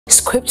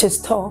Scriptures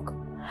talk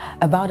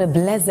about a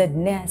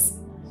blessedness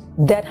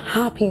that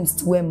happens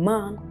to a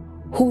man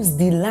whose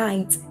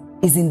delight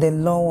is in the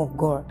law of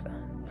God.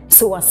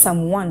 So as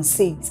Psalm 1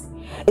 says,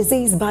 it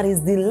says, but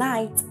his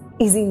delight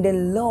is in the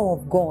law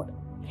of God,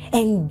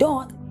 and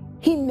doth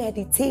he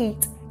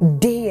meditate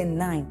day and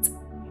night.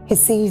 He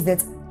says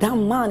that that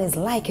man is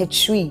like a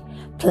tree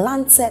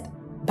planted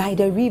by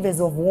the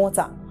rivers of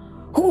water,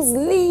 whose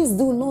leaves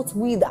do not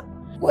wither,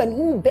 and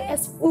who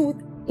bears fruit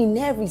in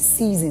every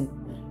season.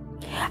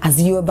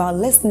 As you're about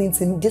listening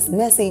to this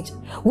message,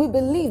 we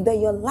believe that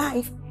your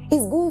life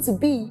is going to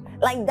be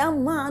like that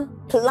man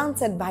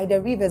planted by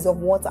the rivers of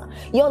water.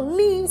 Your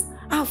leaves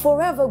are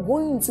forever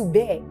going to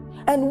bear.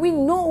 And we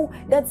know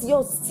that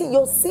your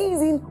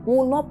season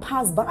will not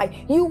pass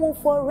by. You will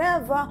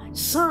forever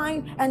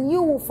shine and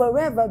you will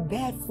forever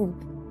bear fruit.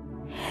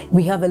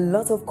 We have a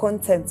lot of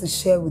content to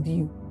share with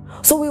you.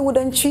 So we would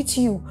entreat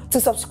you to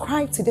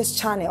subscribe to this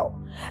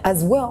channel,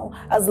 as well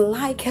as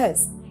like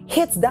us.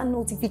 Hit that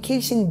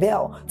notification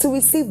bell to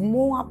receive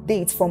more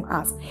updates from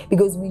us,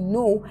 because we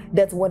know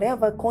that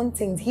whatever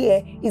content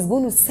here is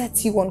going to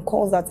set you on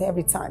course at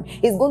every time.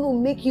 It's going to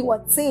make you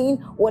attain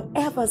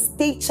whatever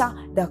stature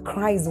that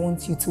Christ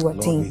wants you to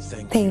attain.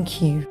 Lord, thank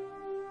you.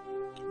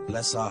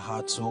 Bless our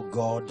hearts, oh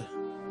God,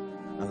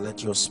 and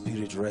let your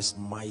spirit rest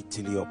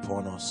mightily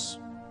upon us.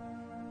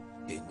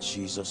 In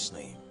Jesus'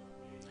 name.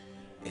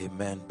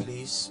 Amen.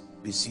 Please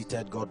be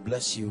seated. God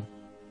bless you.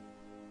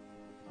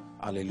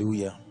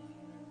 Hallelujah.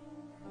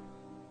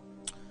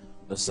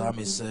 The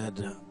psalmist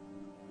said,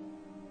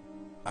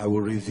 I will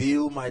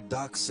reveal my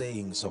dark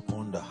sayings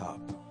upon the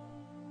harp.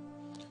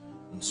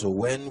 And so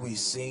when we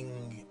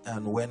sing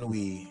and when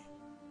we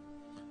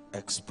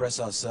express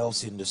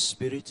ourselves in the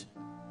spirit,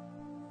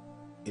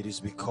 it is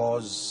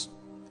because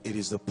it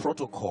is the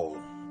protocol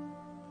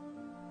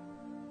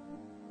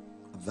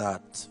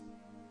that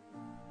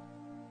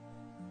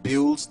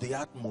builds the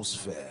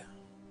atmosphere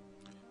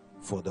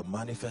for the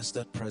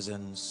manifested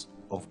presence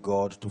of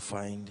God to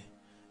find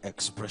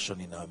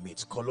expression in our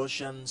midst.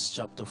 Colossians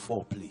chapter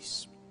 4,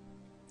 please.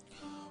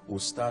 We'll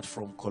start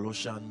from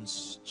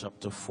Colossians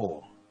chapter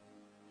 4.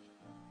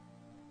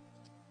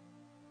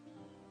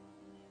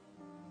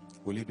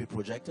 Will it be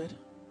projected?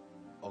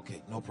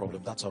 Okay, no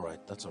problem. That's all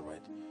right. That's all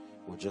right.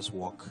 We'll just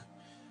walk.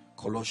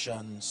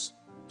 Colossians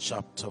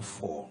chapter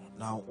 4.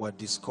 Now we're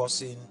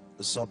discussing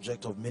the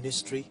subject of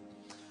ministry,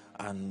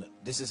 and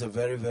this is a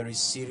very, very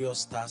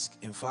serious task.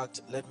 In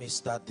fact, let me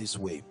start this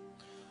way.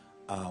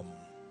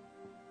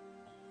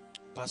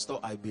 Pastor,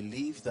 I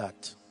believe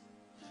that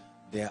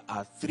there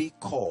are 3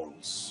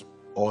 calls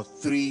or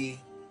 3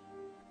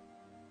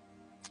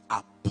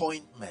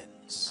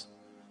 appointments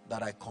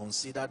that I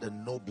consider the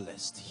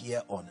noblest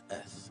here on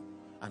earth.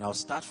 And I'll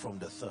start from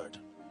the 3rd.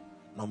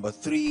 Number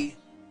 3,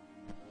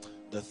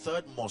 the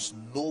 3rd most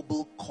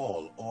noble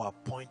call or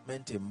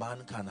appointment a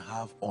man can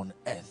have on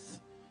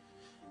earth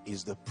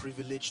is the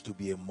privilege to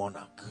be a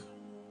monarch.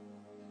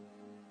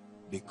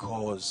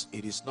 Because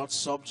it is not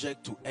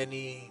subject to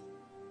any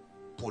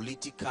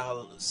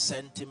political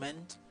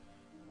sentiment,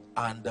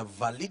 and the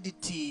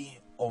validity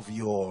of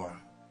your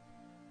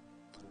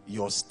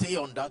stay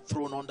on that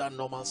throne under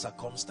normal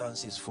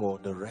circumstances for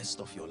the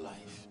rest of your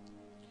life.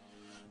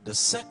 The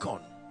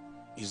 2nd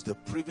is the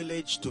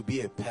privilege to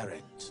be a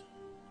parent.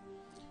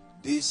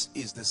 This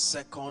is the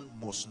 2nd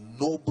most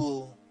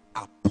noble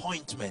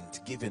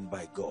appointment given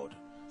by God.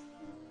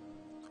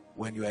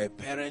 When you are a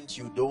parent,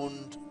 you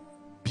don't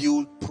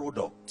build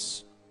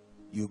products,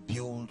 you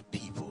build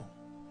people.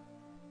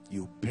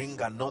 You bring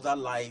another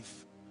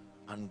life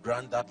and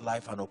grant that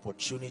life an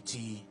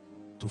opportunity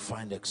to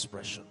find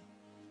expression.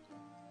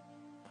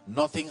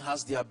 Nothing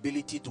has the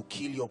ability to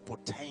kill your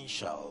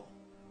potential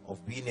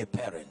of being a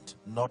parent.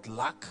 Not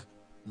lack,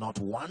 not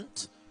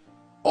want.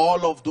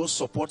 All of those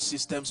support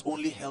systems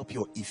only help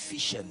your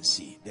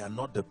efficiency. They are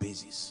not the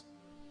basis.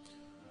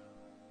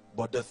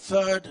 But the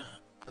 3rd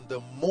and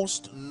the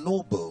most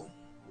noble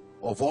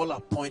of all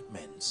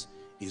appointments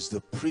is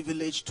the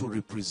privilege to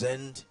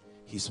represent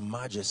His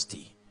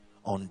Majesty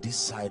on this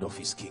side of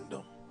His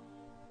kingdom.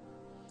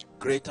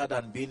 Greater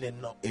than being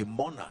a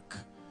monarch,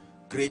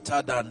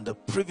 greater than the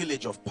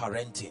privilege of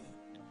parenting,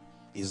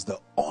 is the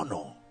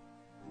honor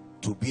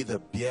to be the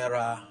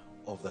bearer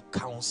of the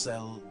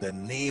counsel, the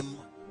name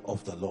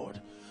of the Lord.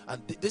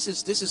 And this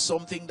is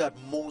something that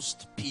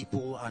most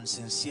people, and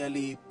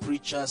sincerely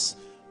preachers,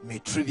 may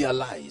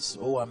trivialize.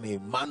 Oh, I'm a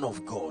man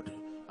of God.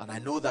 And I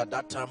know that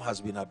that term has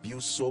been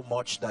abused so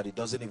much that it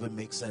doesn't even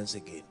make sense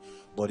again.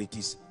 But it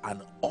is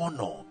an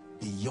honor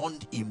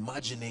beyond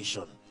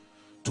imagination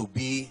to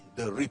be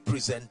the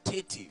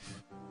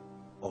representative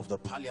of the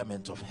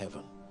parliament of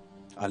heaven.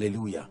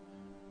 Hallelujah.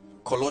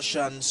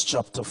 Colossians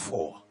chapter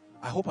 4.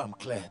 I hope I'm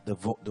clear. The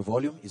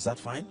volume, is that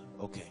fine?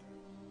 Okay.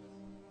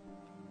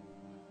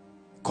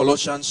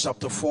 Colossians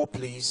chapter 4,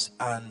 please,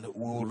 and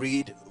we'll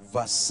read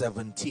verse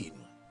 17.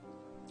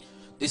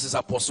 This is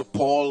Apostle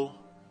Paul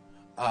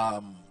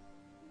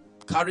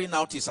carrying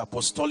out his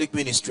apostolic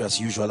ministry as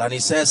usual, and he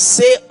says,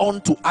 say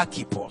unto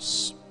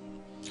Archippus,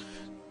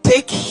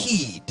 take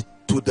heed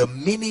to the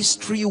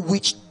ministry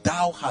which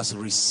thou hast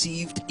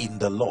received in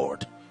the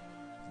Lord,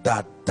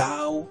 that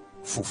thou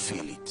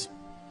fulfill it.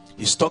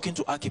 He's talking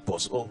to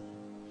Archippus. Oh,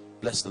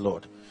 bless the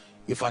Lord.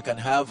 If I can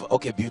have,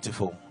 okay,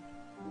 beautiful.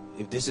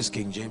 If this is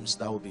King James,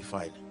 that will be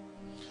fine.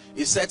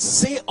 He said,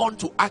 say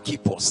unto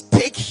Archippus,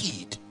 take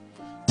heed.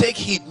 Take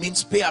heed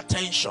means pay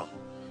attention.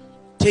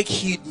 Take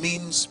heed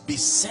means be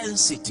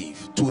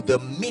sensitive to the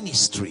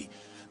ministry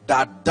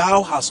that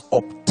thou hast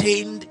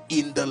obtained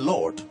in the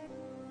Lord.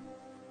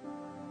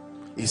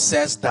 It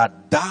says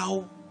that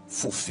thou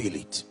fulfill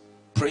it.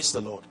 Praise the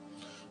Lord.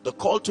 The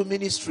call to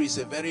ministry is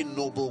a very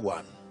noble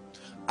one,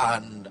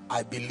 and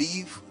I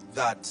believe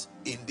that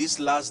in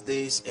these last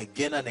days,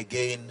 again and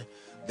again,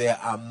 there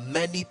are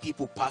many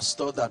people,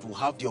 pastor, that will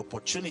have the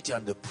opportunity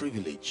and the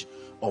privilege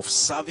of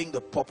serving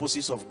the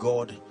purposes of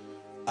God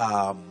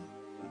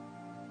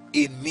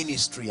in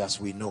ministry,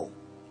 as we know.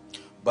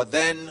 But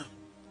then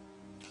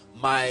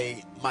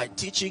my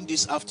teaching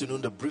this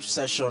afternoon, the brief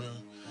session,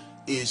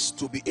 is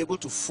to be able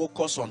to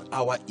focus on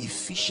our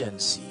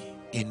efficiency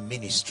in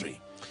ministry.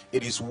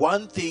 It is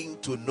one thing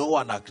to know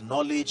and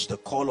acknowledge the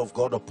call of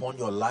God upon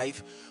your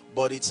life,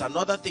 but it's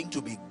another thing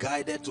to be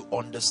guided to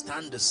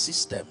understand the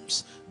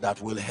systems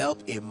that will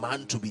help a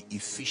man to be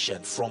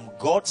efficient from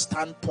God's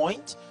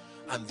standpoint,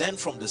 and then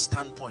from the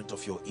standpoint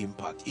of your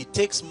impact. It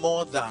takes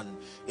more than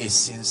a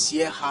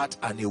sincere heart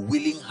and a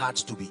willing heart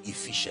to be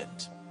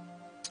efficient.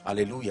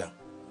 Hallelujah.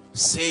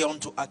 Say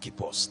unto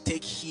Archippus,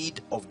 take heed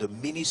of the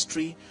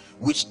ministry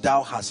which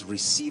thou hast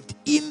received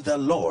in the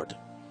Lord,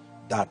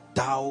 that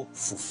thou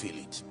fulfill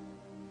it.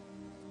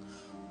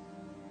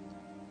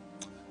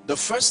 The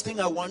first thing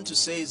I want to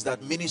say is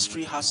that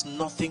ministry has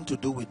nothing to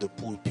do with the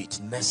pulpit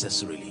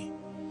necessarily.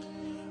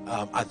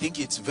 I think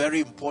it's very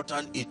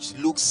important. It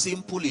looks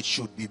simple, it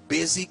should be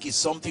basic, it's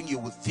something you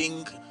would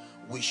think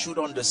we should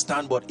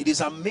understand, but it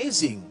is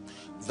amazing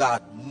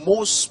that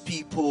most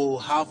people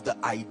have the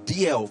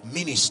idea of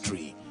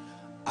ministry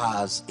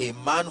as a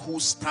man who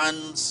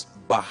stands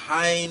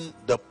behind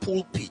the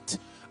pulpit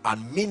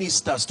and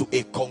ministers to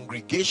a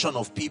congregation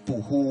of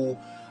people who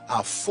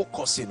are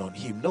focusing on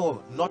him.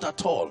 No, not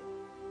at all.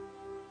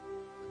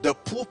 The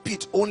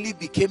pulpit only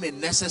became a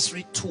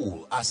necessary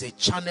tool as a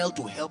channel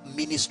to help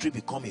ministry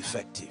become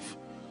effective.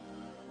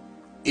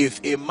 If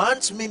a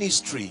man's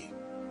ministry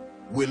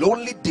will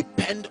only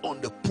depend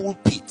on the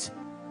pulpit,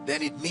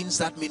 then it means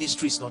that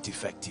ministry is not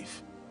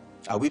effective.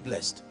 Are we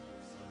blessed?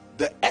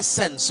 The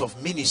essence of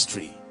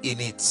ministry in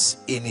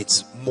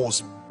its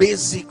most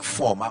basic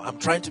form, I'm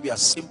trying to be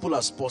as simple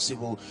as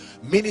possible.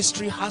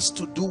 Ministry has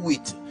to do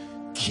with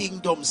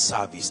kingdom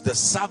service, the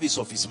service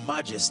of His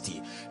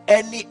Majesty.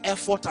 Any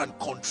effort and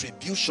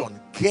contribution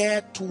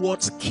geared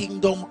towards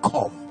kingdom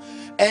come,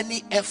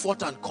 any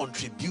effort and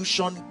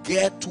contribution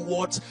geared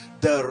towards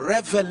the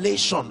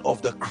revelation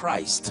of the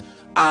Christ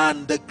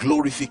and the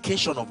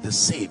glorification of the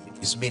same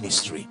is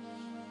ministry.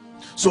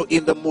 So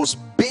in the most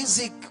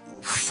basic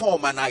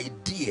form and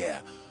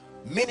idea,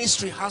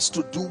 ministry has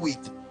to do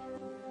with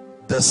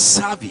the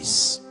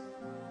service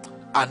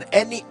and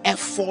any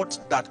effort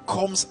that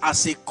comes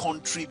as a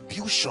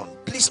contribution.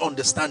 Please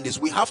understand this.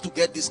 We have to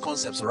get these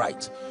concepts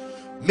right.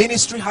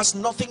 Ministry has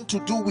nothing to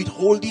do with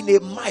holding a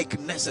mic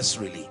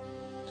necessarily.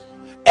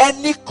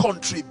 Any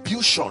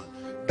contribution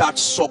that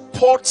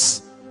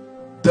supports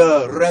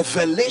the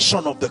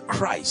revelation of the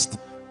Christ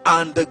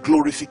and the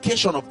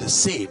glorification of the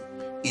same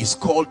is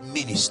called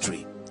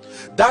ministry.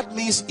 That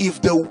means if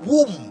the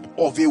womb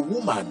of a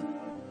woman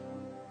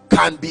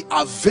can be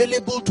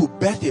available to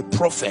birth a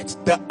prophet,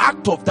 the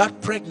act of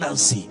that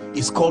pregnancy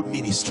is called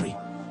ministry.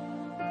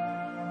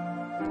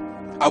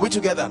 Are we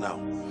together now?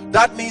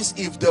 That means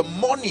if the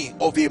money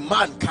of a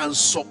man can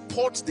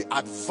support the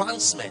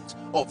advancement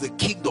of the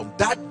kingdom,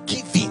 that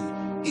giving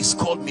is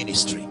called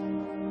ministry.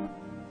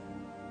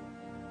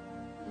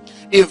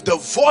 If the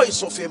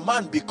voice of a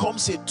man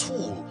becomes a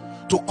tool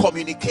to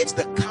communicate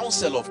the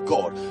counsel of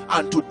God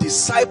and to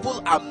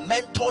disciple and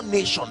mentor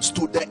nations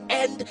to the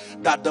end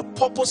that the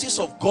purposes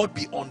of God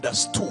be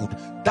understood,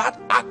 that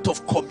act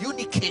of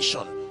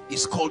communication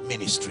is called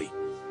ministry.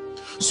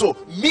 So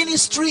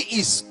ministry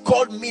is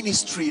called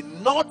ministry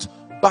not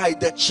by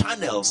the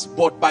channels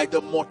but by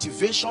the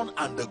motivation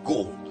and the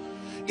goal.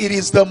 It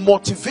is the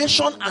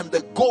motivation and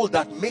the goal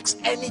that makes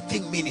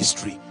anything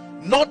ministry,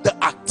 not the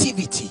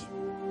activity.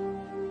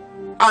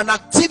 An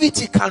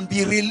activity can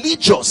be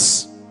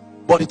religious,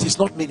 but it is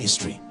not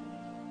ministry.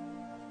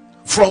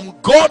 From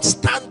God's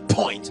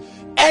standpoint,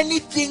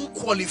 anything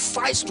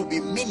qualifies to be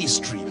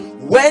ministry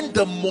when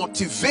the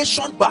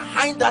motivation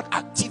behind that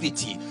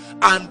activity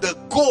and the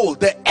goal,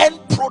 the end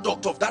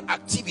product of that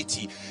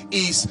activity,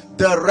 is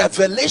the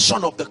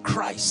revelation of the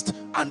Christ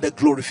and the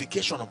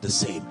glorification of the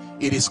same.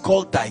 It is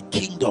called thy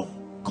kingdom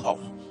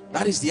come.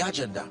 That is the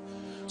agenda.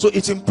 So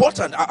it's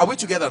important. Are we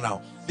together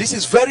now? This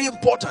is very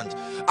important.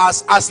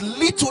 As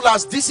little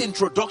as this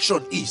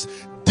introduction is,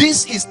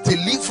 this is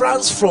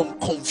deliverance from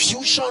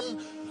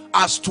confusion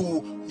as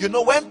to, you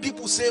know, when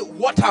people say,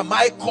 what am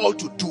I called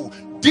to do?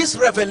 This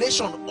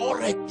revelation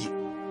already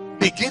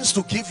begins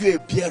to give you a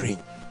bearing,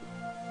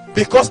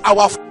 because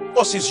our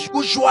Purpose is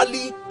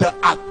usually the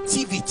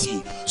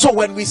activity. So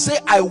when we say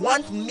I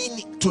want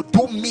to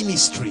do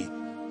ministry,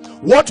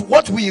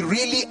 what we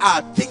really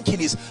are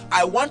thinking is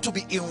I want to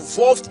be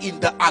involved in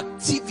the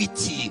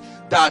activity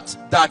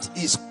that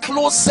is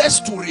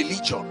closest to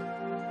religion.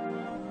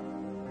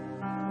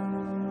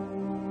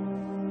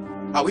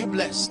 Are we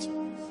blessed?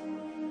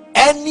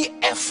 Any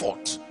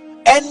effort,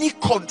 any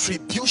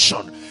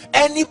contribution,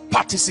 any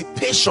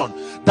participation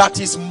that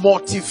is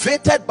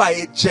motivated by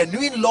a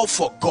genuine love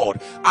for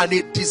God and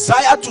a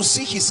desire to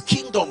see his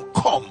kingdom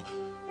come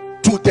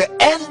to the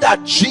end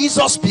that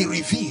Jesus be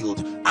revealed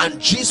and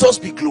Jesus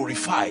be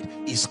glorified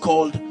is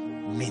called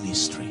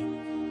ministry.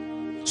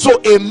 So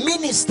a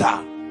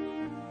minister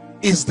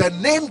is the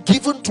name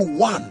given to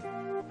one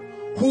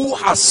who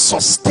has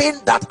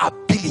sustained that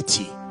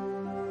ability.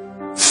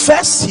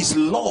 First, his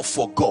love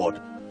for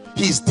God,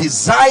 his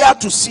desire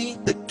to see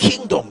the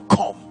kingdom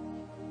come.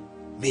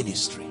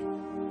 Ministry.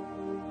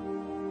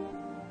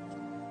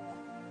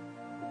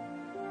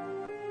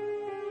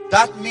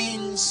 That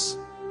means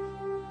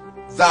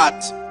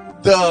that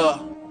the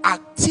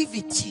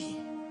activity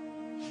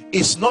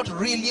is not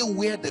really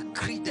where the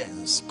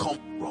credence comes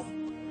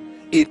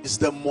from. It is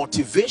the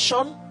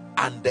motivation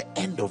and the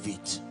end of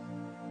it.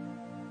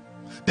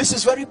 This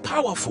is very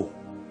powerful,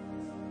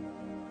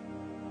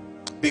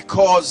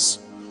 because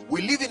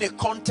we live in a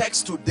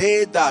context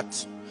today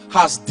that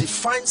has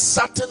defined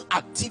certain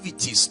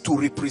activities to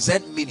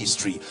represent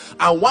ministry,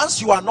 and once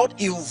you are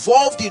not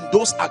involved in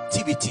those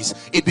activities,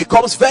 it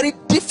becomes very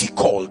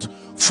difficult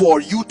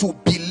for you to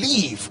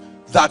believe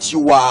that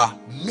you are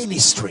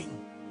ministering.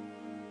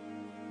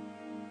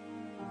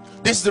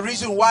 This is the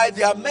reason why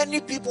there are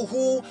many people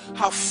who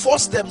have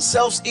forced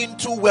themselves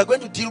into, we're going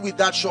to deal with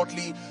that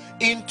shortly,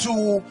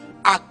 into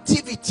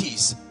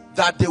activities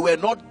that they were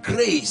not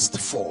graced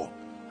for.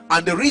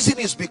 And the reason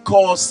is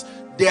because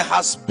there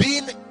has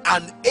been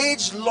an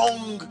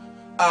age-long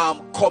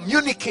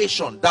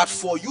communication that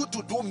for you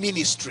to do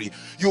ministry,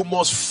 you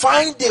must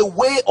find a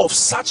way of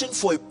searching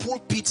for a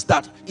pulpit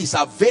that is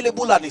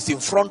available and is in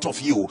front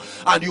of you,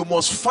 and you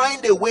must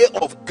find a way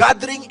of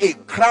gathering a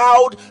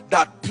crowd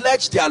that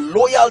pledge their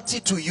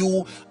loyalty to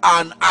you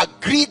and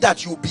agree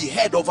that you'll be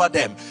head over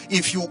them.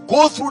 If you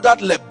go through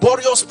that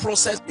laborious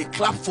process, they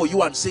clap for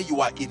you and say you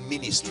are in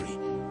ministry.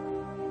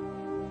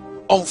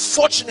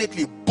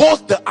 Unfortunately,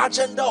 both the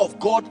agenda of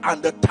God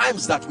and the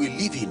times that we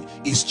live in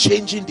is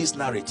changing this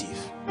narrative.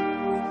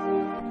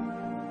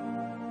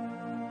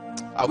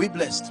 Are we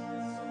blessed?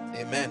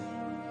 Amen.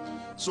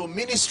 So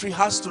ministry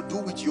has to do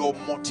with your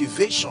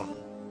motivation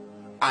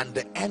and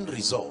the end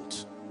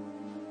result.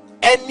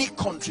 Any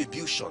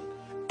contribution,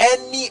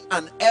 any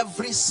and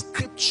every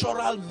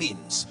scriptural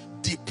means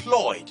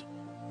deployed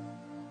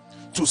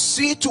to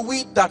see to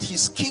it that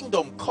his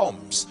kingdom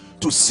comes,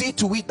 to see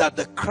to it that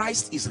the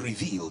Christ is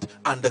revealed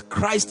and the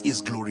Christ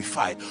is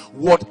glorified,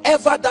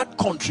 whatever that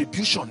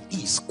contribution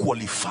is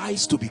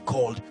qualifies to be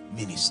called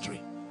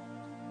ministry.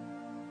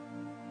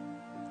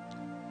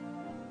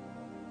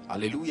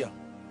 Hallelujah.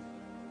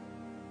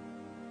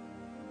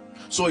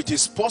 So it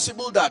is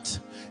possible that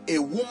a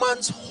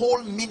woman's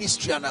whole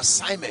ministry and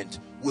assignment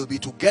will be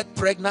to get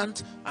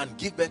pregnant and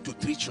give birth to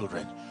 3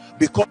 children,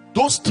 because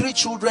those 3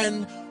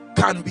 children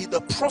can be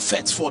the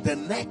prophets for the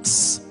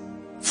next,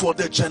 for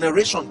the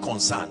generation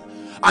concerned.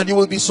 And you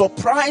will be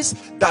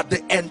surprised that the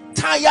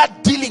entire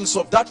dealings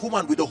of that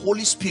woman with the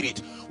Holy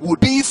Spirit would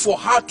be for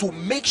her to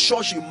make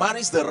sure she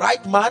marries the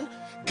right man,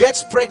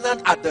 gets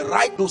pregnant at the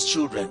right those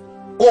children.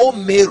 Oh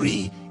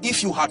Mary,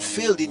 if you had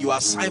failed in your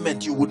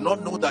assignment, you would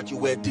not know that you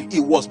were, it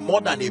was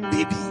more than a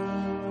baby.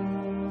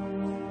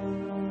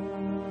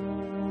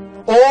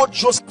 Oh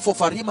Joseph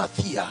of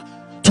Arimathea,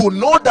 to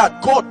know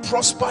that God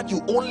prospered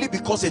you only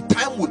because a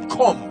time would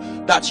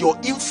come that your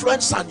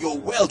influence and your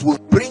wealth will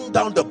bring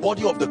down the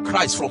body of the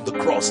Christ from the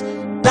cross.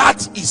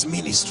 That is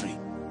ministry.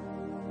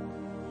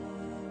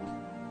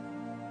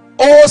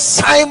 Oh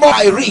Simon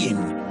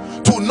Irene,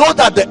 to know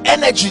that the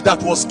energy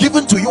that was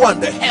given to you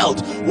and the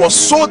health was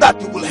so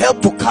that you will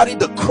help to carry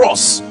the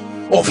cross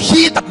of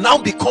he that now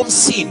becomes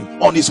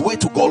sin on his way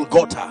to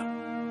Golgotha.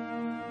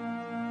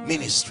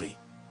 Ministry.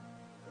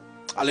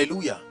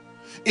 Hallelujah.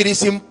 It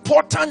is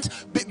important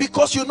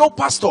because, you know,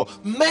 pastor,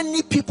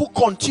 many people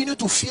continue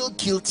to feel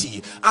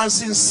guilty and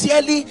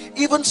sincerely,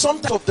 even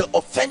sometimes of the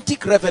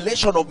authentic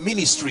revelation of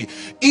ministry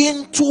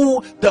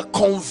into the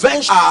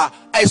convention,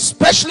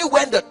 especially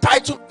when the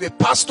title of a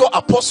pastor,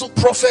 apostle,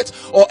 prophet,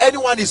 or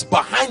anyone is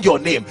behind your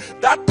name.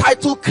 That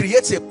title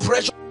creates a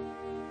pressure.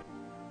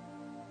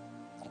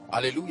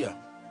 Hallelujah.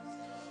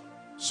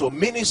 So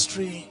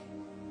ministry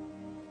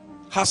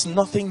has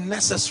nothing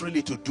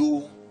necessarily to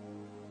do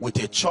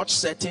with a church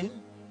setting,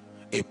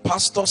 a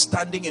pastor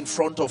standing in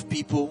front of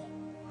people,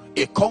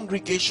 a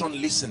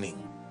congregation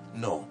listening.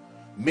 No,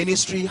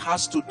 ministry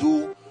has to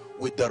do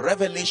with the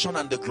revelation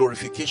and the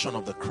glorification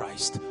of the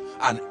Christ,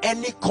 and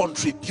any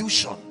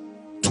contribution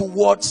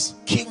towards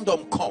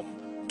kingdom come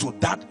to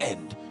that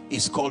end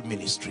is called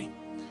ministry.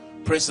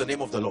 Praise the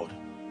name of the Lord.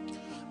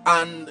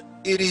 And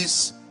it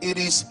is It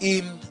is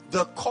in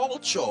the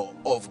culture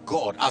of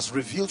God as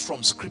revealed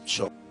from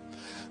scripture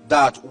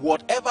that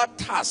whatever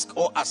task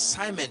or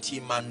assignment he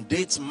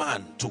mandates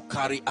man to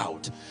carry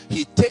out,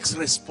 he takes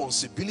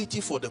responsibility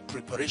for the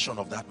preparation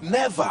of that.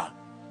 Never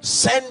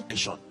send.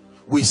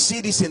 We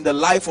see this in the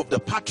life of the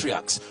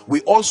patriarchs.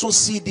 We also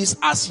see this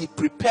as he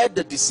prepared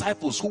the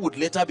disciples who would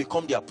later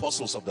become the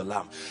apostles of the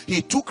Lamb.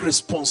 He took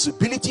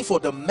responsibility for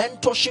the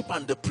mentorship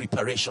and the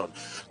preparation,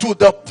 to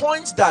the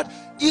point that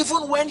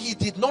even when he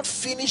did not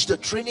finish the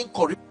training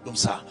curriculum,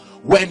 sir,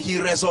 when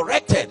he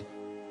resurrected,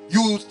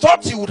 you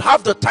thought he would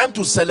have the time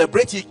to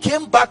celebrate. He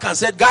came back and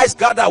said, guys,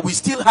 gather, we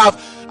still have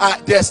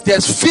there's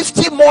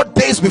 50 more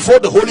days before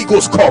the Holy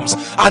Ghost comes,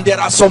 and there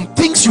are some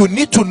things you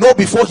need to know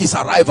before his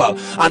arrival.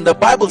 And the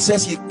Bible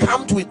says he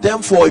camped with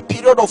them for a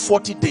period of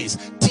 40 days,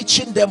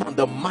 teaching them on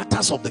the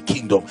matters of the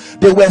kingdom.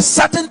 There were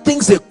certain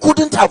things they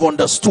couldn't have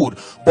understood,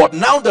 but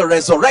now the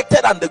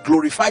resurrected and the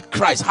glorified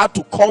Christ had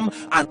to come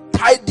and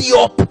tidy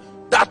up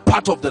that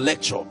part of the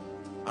lecture.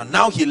 And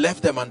now he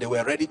left them and they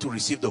were ready to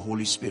receive the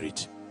Holy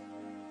Spirit.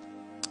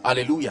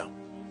 Hallelujah.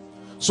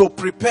 So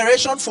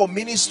preparation for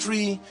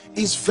ministry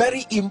is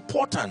very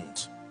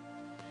important.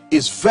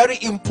 It's very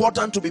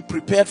important to be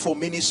prepared for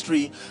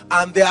ministry.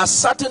 And there are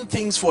certain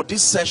things for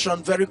this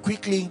session. Very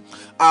quickly,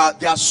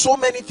 there are so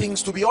many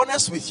things. To be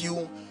honest with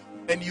you,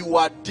 when you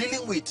are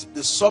dealing with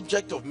the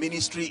subject of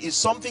ministry, is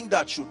something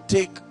that should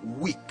take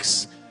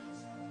weeks.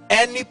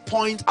 Any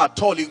point at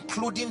all,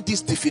 including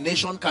this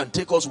definition, can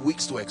take us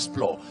weeks to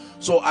explore.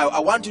 So I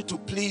want you to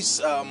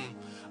please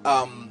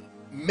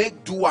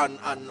make do, and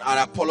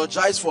I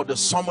apologize for the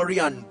summary,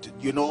 and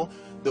you know,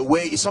 the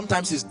way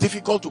sometimes it's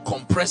difficult to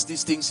compress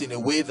these things in a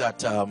way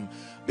that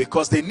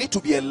because they need to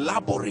be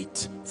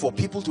elaborate for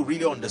people to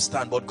really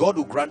understand, but God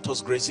will grant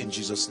us grace in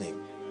Jesus'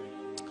 name.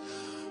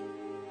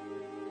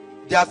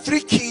 There are 3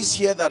 keys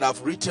here that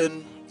I've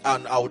written,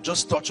 and I'll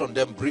just touch on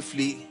them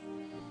briefly.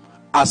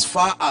 As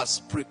far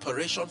as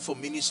preparation for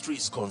ministry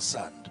is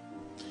concerned,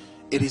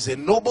 it is a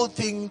noble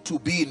thing to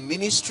be in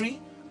ministry,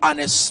 and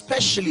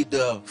especially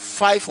the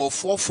 5 or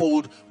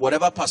 4-fold,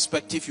 whatever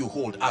perspective you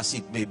hold, as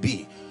it may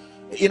be.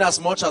 In as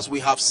much as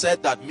we have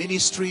said that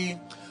ministry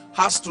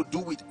has to do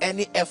with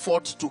any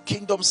effort to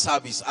kingdom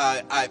service,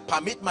 I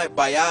permit my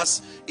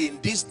bias in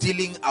this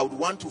dealing. I would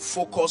want to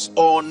focus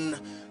on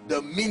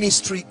the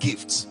ministry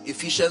gifts,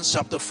 Ephesians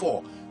chapter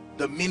 4,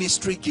 the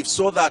ministry gifts,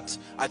 so that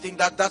I think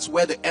that that's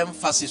where the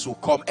emphasis will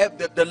come.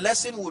 The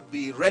lesson would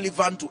be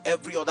relevant to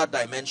every other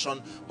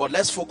dimension, but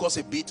let's focus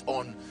a bit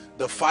on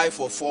the 5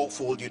 or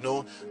 4-fold. You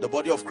know, the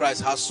body of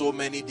Christ has so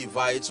many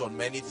divides on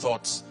many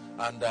thoughts,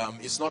 and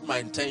it's not my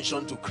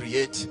intention to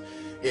create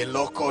a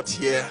law court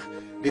here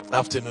this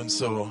afternoon,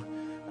 so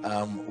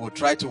we'll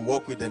try to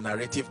work with the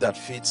narrative that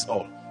fits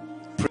all.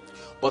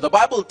 But the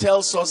Bible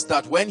tells us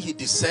that when he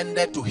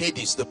descended to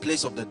Hades, the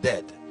place of the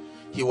dead,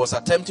 he was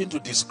attempting to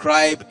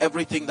describe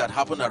everything that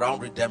happened around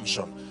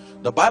redemption.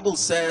 The Bible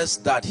says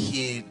that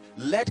he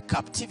led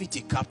captivity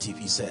captive,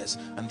 he says,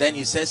 and then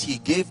he says he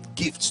gave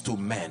gifts to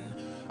men.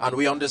 And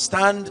we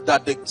understand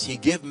that he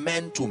gave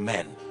men to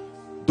men.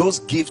 Those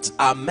gifts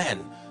are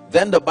men.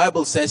 Then the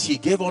Bible says he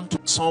gave unto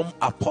some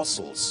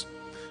apostles,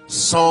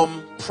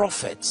 some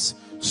prophets,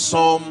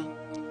 some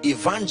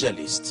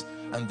evangelists,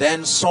 and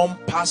then some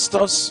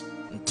pastors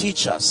and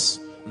teachers.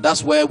 And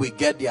that's where we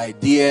get the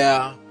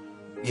idea,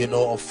 you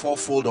know, of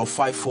 4-fold or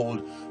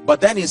 5-fold.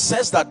 But then it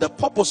says that the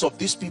purpose of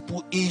these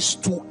people is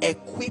to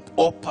equip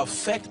or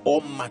perfect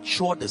or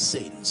mature the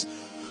saints.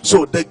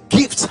 So the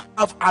gifts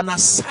have an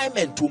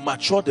assignment to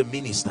mature the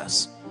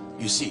ministers.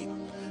 You see,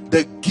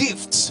 the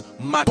gifts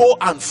mature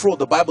and fro,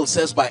 the Bible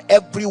says, by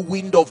every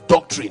wind of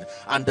doctrine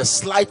and the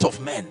sleight of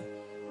men.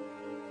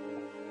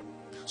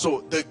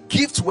 So the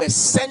gifts were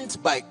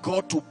sent by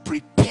God to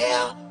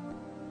prepare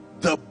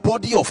the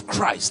body of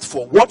Christ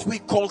for what we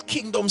call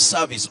kingdom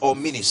service or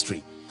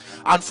ministry.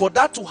 And for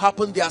that to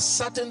happen, there are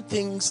certain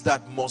things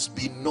that must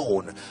be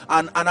known.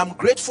 And I'm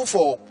grateful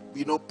for,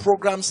 you know,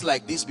 programs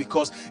like this,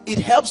 because it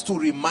helps to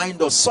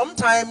remind us.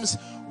 Sometimes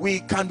we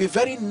can be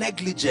very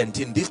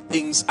negligent in these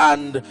things,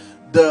 and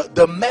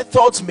the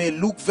methods may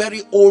look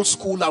very old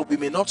school and we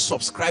may not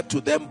subscribe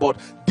to them, but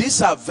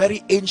these are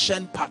very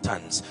ancient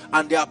patterns,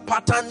 and they are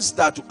patterns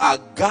that are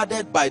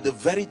guarded by the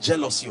very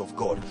jealousy of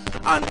God.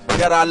 And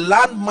there are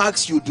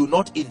landmarks you do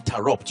not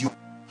interrupt. You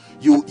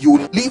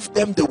leave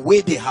them the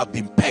way they have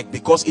been pegged,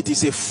 because it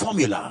is a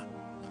formula.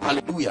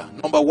 Hallelujah.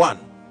 Number 1,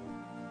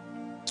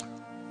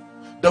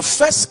 the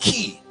first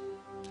key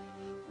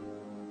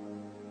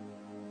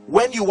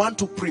when you want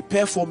to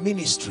prepare for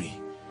ministry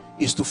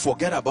is to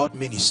forget about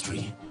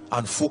ministry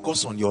and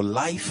focus on your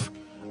life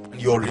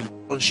and your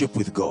relationship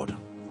with God.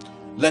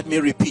 Let me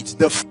repeat,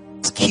 the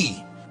first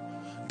key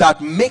that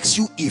makes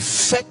you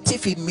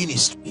effective in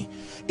ministry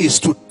is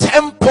to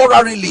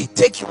temporarily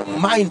take your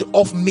mind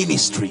off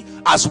ministry,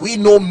 as we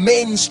know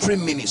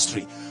mainstream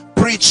ministry,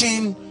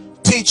 preaching,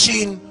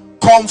 teaching,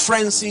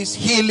 conferences,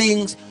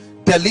 healings,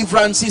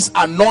 deliverances,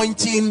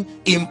 anointing,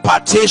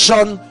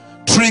 impartation,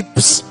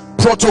 trips,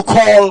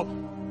 protocol,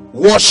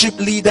 worship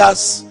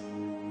leaders,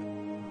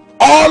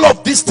 All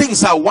of these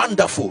things are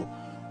wonderful,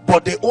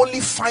 but they only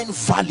find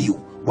value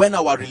when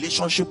our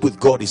relationship with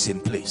God is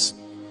in place.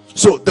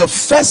 So the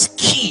first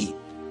key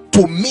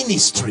to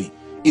ministry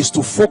is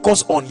to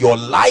focus on your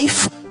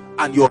life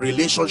and your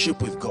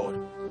relationship with God.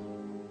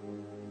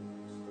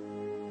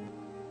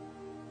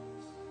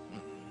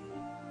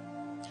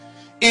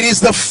 It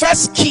is the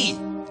first key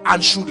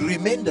and should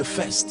remain the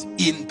first,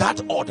 in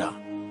that order.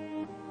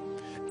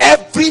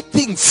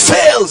 Everything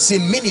fails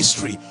in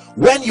ministry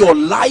when your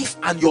life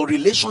and your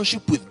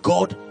relationship with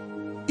God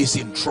is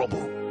in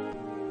trouble.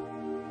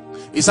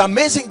 It's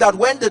amazing that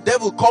when the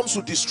devil comes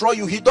to destroy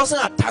you, he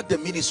doesn't attack the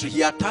ministry,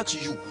 he attacks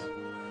you,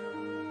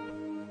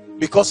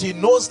 because he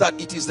knows that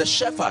it is the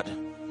shepherd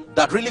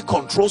that really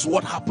controls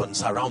what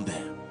happens around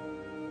there.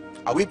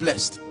 Are we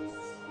blessed?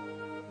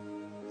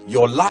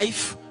 Your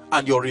life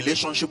and your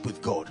relationship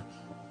with God.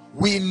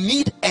 We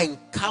need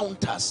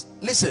encounters.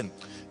 Listen,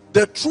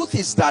 the truth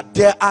is that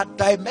there are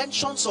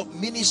dimensions of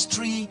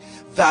ministry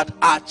that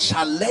are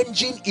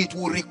challenging. It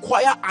will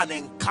require an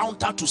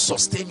encounter to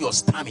sustain your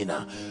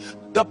stamina.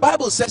 The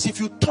Bible says if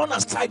you turn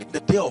aside in the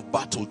day of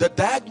battle, the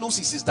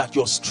diagnosis is that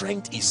your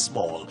strength is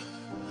small.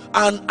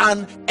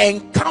 And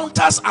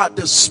encounters are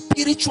the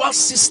spiritual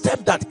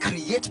system that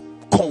create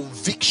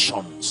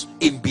convictions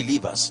in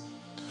believers.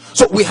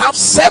 So we have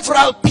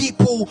several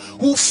people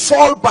who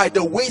fall by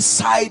the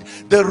wayside.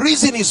 The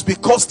reason is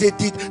because they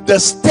did the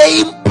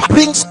staying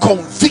brings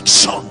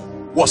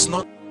conviction was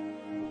not.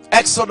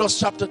 Exodus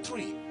chapter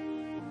 3,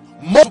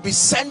 Moses to be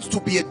sent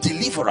to be a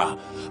deliverer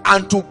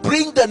and to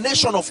bring the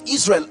nation of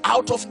Israel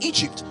out of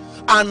Egypt.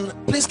 And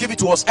please give it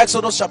to us,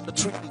 Exodus chapter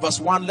 3 verse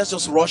 1. Let's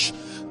just rush.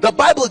 The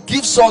Bible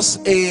gives us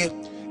a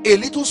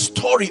little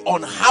story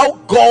on how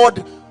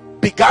God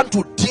began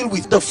to deal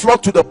with the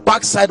flock to the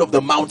backside of the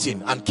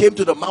mountain and came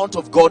to the mount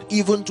of God,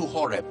 even to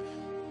Horeb.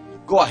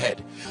 Go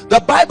ahead. The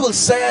Bible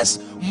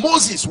says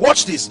Moses,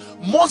 watch this,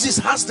 Moses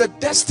has the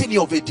destiny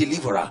of a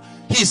deliverer.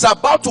 He's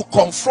about to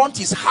confront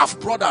his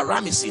half-brother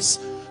Ramesses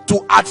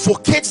to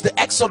advocate the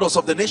exodus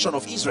of the nation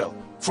of Israel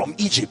from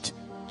Egypt.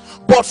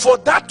 But for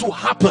that to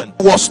happen,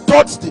 was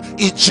taught the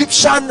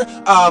Egyptian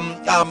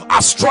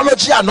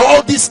astrology and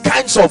all these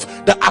kinds of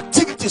the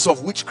activities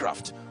of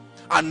witchcraft.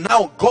 And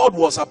now God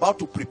was about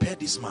to prepare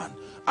this man,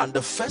 and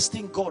the first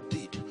thing God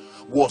did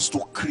was to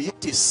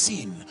create a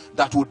scene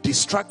that would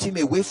distract him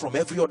away from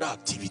every other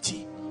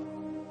activity.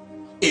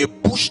 A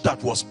bush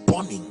that was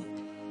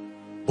burning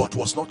but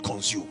was not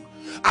consumed,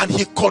 and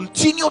he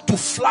continued to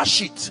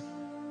flash it.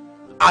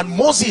 And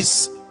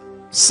Moses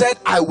said,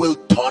 I will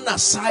turn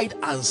aside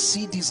and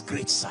see this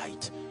great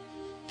sight.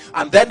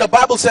 And then the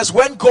Bible says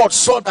when God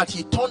saw that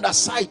he turned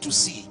aside to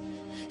see,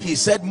 he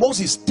said,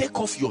 Moses, take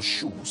off your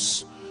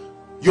shoes.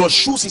 Your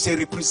shoes is a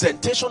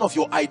representation of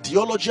your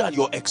ideology and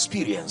your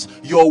experience,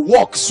 your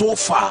walk so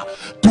far.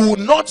 Do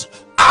not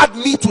add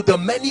me to the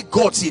many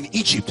gods in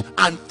Egypt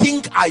and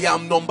think I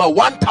am number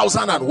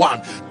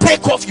 1001.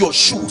 Take off your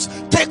shoes,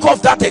 take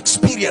off that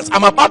experience.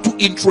 I'm about to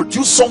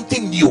introduce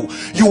something new.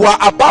 You are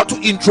about to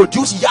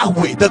introduce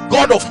Yahweh, the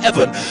God of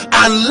heaven.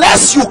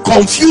 Unless you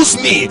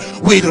confuse me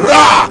with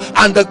Ra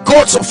and the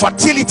gods of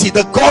fertility,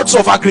 the gods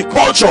of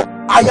agriculture,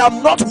 I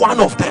am not one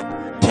of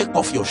them. Take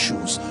off your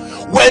shoes.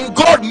 When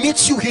God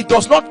meets you, he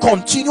does not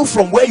continue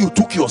from where you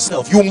took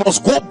yourself. You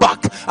must go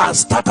back and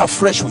start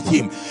afresh with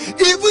him.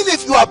 Even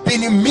if you have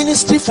been in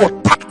ministry for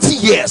 30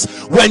 years,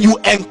 when you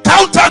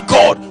encounter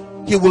God,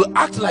 he will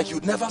act like you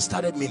never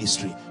started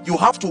ministry. You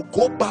have to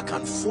go back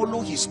and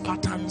follow his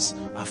patterns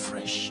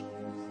afresh.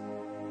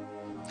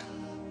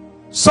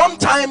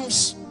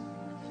 Sometimes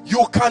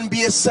you can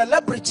be a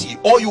celebrity,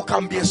 or you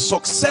can be a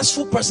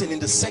successful person in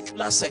the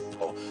secular sector,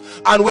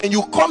 and when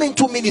you come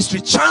into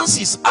ministry,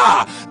 chances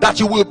are that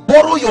you will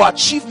borrow your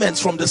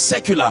achievements from the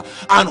secular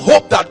and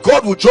hope that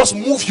God will just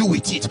move you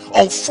with it.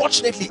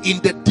 Unfortunately, in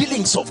the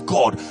dealings of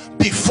God,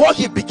 before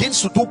he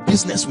begins to do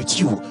business with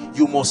you,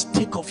 you must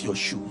take off your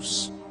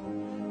shoes.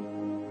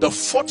 The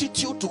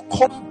fortitude to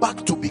come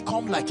back to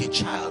become like a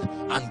child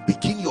and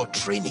begin your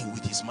training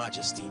with his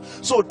majesty.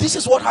 So this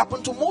is what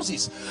happened to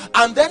Moses.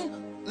 And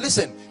then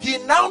listen, he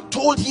now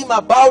told him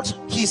about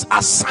his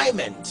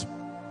assignment.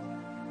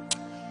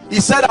 He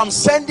said, I'm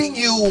sending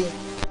you,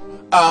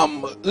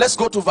 let's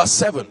go to verse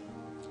 7.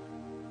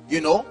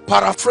 You know,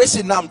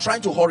 paraphrasing now, I'm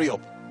trying to hurry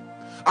up.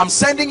 I'm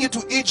sending you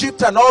to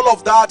Egypt and all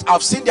of that.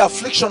 I've seen the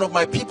affliction of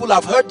my people.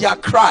 I've heard their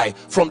cry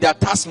from their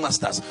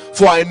taskmasters,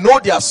 for I know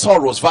their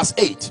sorrows. Verse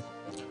 8.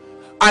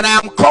 And I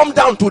am come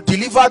down to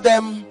deliver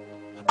them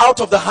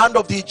out of the hand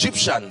of the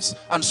Egyptians,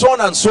 and so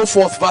on and so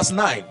forth. Verse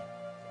 9.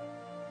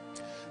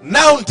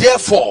 Now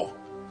therefore,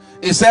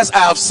 it says,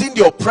 I have seen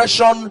the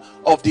oppression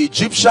of the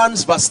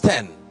Egyptians. Verse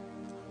 10.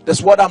 That's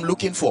what I'm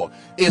looking for.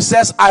 It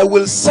says, I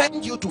will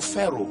send you to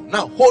Pharaoh.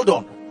 Now hold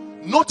on.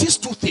 Notice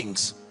two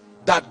things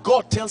that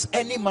God tells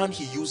any man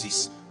he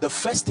uses. The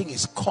first thing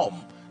is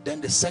come, then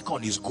the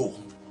second is go.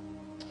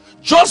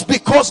 Just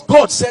because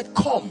God said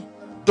come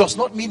does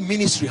not mean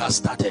ministry has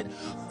started.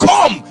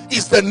 Come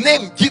is the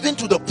name given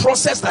to the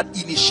process that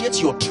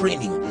initiates your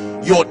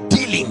training, your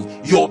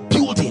dealing, your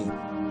building.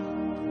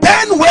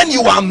 then when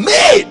you are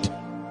made,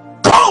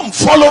 come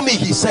follow me,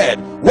 he said.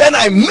 When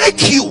I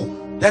make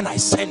you, then I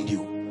send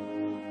you.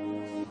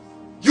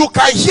 You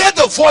can hear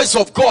the voice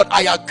of God,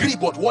 I agree,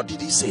 but what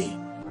did he say?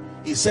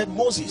 He said,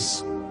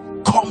 Moses,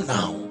 come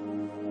now,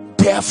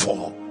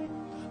 therefore,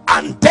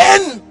 and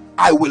then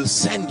I will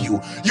send you.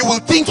 You will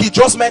think he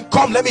just meant,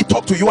 come, let me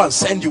talk to you and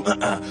send you.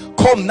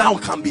 Come now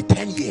can be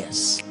 10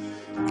 years.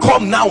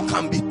 Come now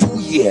can be 2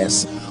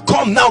 years.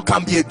 Come now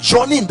can be a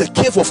journey in the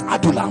cave of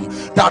Adullam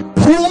that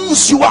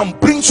prunes you and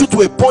brings you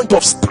to a point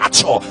of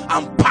stature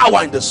and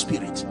power in the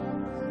spirit.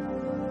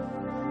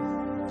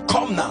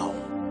 Come now,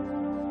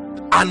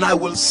 and I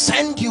will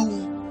send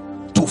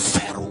you to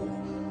Pharaoh.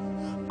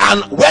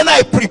 And when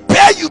I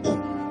prepare you,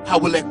 I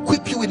will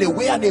equip you in a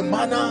way and a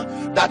manner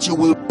that you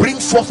will bring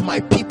forth my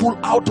people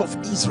out of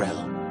Israel,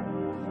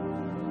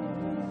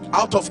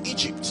 out of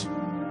Egypt.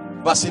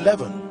 Verse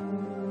 11.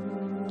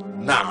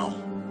 Now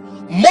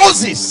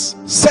Moses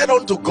said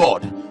unto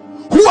God,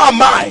 who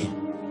am I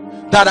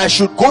that I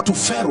should go to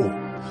Pharaoh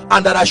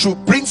and that I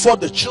should bring forth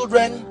the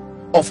children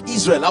of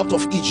Israel out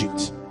of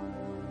Egypt?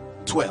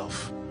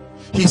 12.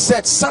 He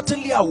said,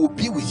 certainly I will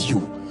be with you,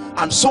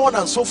 and so on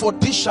and so forth.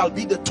 This shall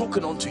be the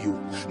token unto you.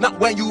 Now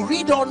when you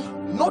read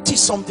on,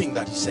 notice something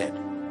that he said.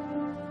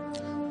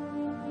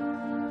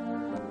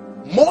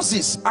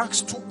 Moses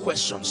asked 2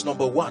 questions.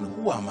 Number 1,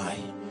 who am I?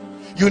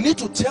 You need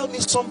to tell me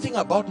something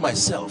about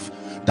myself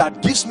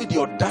that gives me the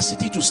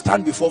audacity to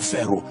stand before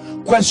Pharaoh.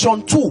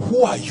 Question 2,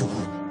 who are you?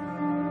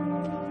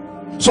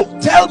 So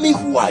tell me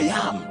who I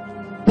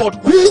am, but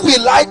who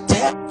will I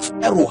tell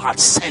Pharaoh had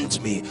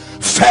sent me?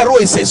 Pharaoh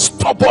is a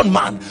stubborn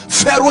man.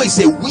 Pharaoh is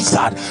a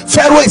wizard.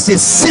 Pharaoh is a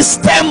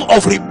system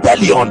of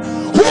rebellion.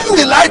 Who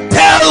will I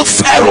tell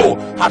Pharaoh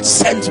had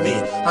sent me?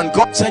 And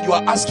God said, you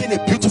are asking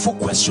a beautiful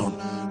question.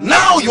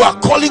 Now you are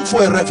calling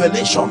for a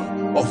revelation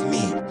of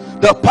me.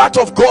 The part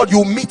of God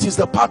you meet is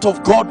the part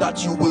of God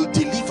that you will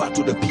deliver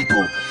to the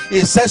people.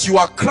 It says you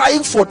are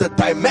crying for the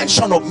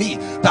dimension of me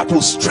that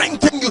will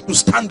strengthen you to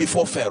stand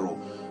before Pharaoh.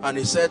 And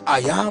he said, I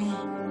am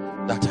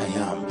that I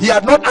am. He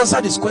had not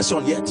answered his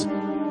question yet.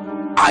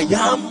 I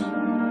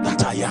am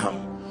that I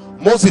am.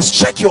 Moses,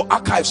 check your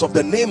archives of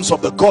the names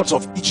of the gods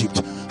of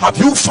Egypt. Have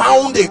you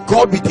found a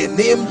God with a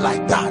name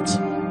like that?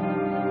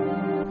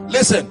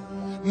 Listen,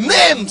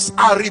 names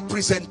are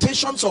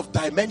representations of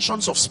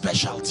dimensions of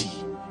specialty.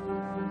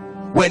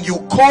 When you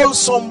call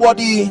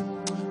somebody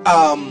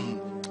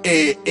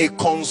a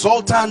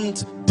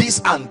consultant,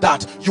 this and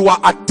that, you are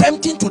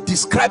attempting to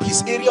describe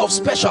his area of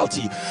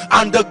specialty.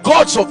 And the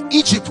gods of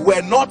Egypt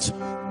were not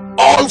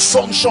all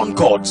function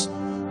gods.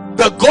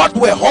 The gods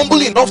were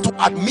humble enough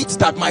to admit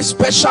that my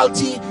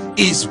specialty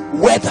is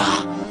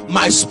weather,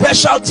 my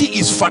specialty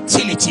is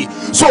fertility.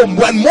 So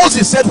when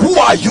Moses said, who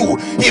are you?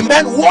 He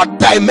meant, what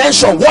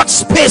dimension, what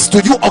space do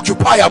you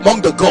occupy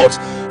among the gods?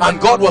 And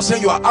God was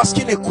saying, you are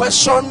asking a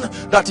question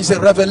that is a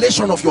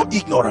revelation of your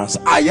ignorance.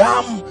 I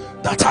am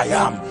that I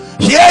am.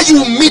 Here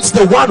you meet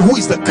the one who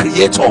is the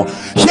creator.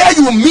 Here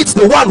you meet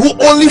the one who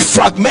only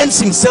fragments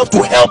himself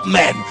to help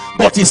men,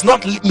 but is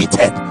not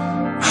limited.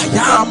 I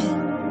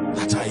am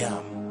that I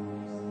am.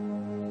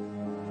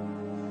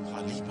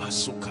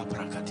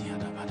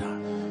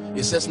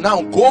 He says,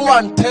 now go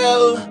and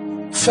tell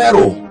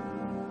Pharaoh,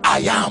 I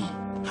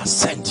am has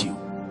sent you.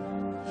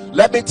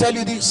 Let me tell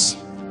you this.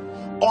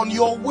 On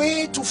your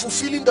way to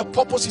fulfilling the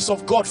purposes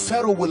of God,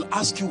 Pharaoh will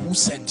ask you who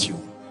sent you.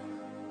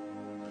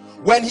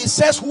 When he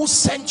says who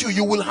sent you,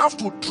 you will have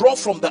to draw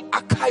from the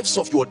archives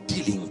of your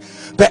dealing,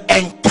 the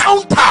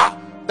encounter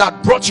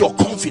that brought your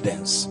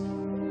confidence.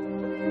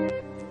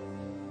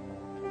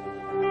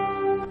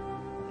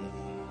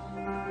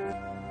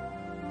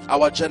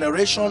 Our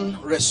generation,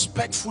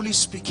 respectfully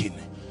speaking,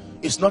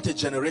 is not a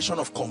generation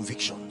of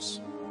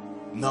convictions.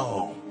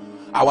 No.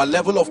 Our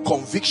level of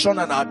conviction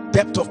and our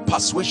depth of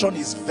persuasion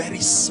is very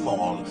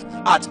small.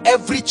 At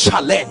every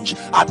challenge,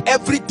 at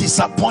every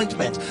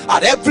disappointment,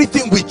 at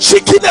everything, we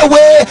chicken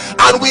away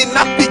and we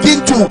now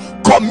begin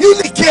to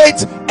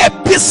communicate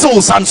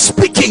epistles and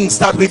speakings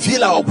that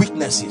reveal our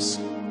weaknesses.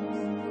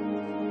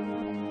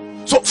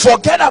 So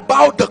forget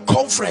about the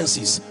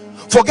conferences.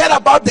 Forget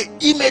about the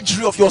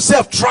imagery of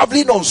yourself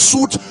traveling on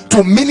suit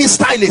to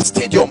minister in a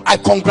stadium. I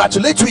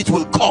congratulate you, it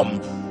will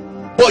come.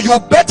 But you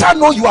better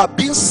know you are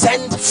being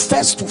sent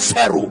first to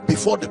Pharaoh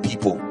before the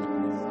people.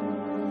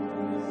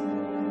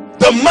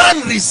 The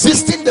man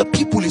resisting the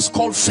people is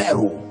called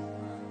Pharaoh.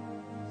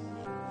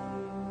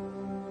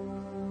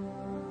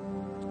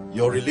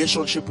 Your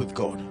relationship with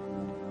God.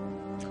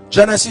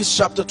 Genesis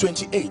chapter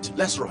 28.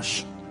 Let's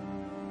rush.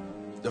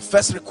 The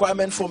first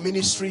requirement for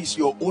ministry is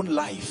your own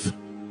life,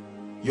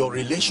 your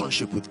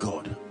relationship with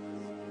God.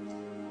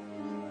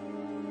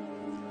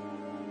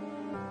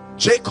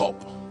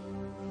 Jacob.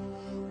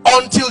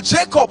 Until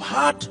Jacob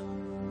had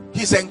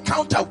his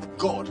encounter with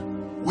God,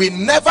 we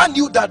never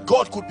knew that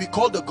God could be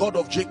called the God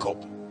of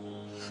Jacob.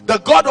 The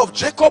God of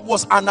Jacob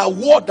was an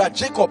award that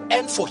Jacob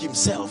earned for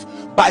himself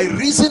by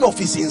reason of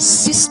his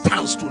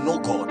insistence to know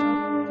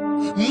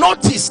God.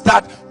 Notice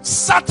that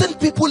certain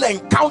people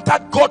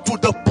encountered God to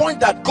the point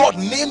that God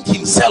named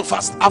himself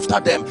as after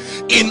them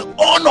in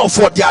honor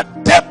for their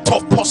depth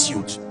of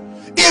pursuit.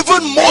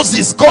 Even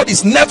Moses, God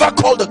is never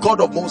called the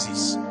God of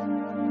Moses.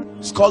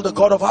 It's called the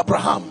God of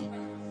Abraham,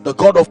 the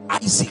God of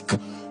Isaac.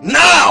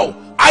 Now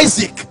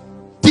Isaac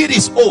did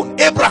his own,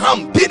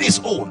 Abraham did his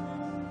own.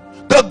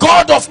 The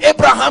God of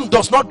Abraham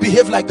does not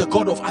behave like the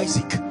God of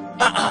Isaac.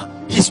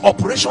 His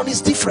operation is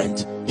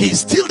different. He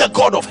is still the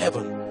God of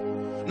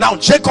heaven. Now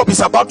Jacob is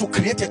about to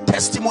create a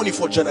testimony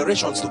for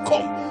generations to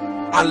come,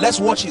 and let's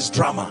watch his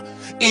drama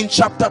in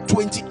chapter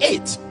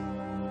 28.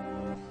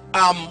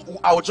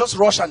 I'll just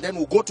rush and then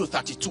we'll go to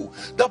 32.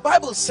 The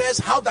Bible says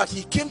how that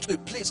he came to a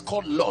place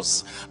called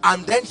Luz,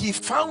 and then he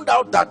found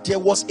out that there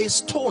was a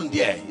stone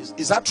there.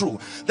 Is that true?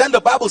 Then the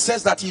Bible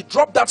says that he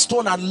dropped that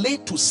stone and lay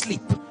to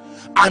sleep,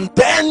 and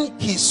then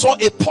he saw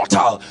a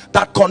portal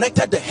that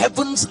connected the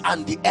heavens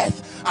and the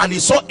earth, and he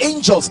saw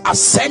angels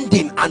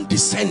ascending and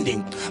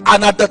descending,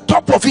 and at the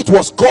top of it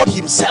was God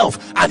himself,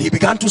 and he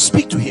began to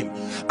speak to him.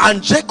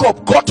 And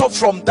Jacob got up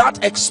from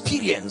that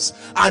experience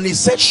and he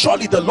said,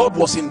 surely the Lord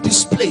was in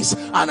this place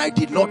and I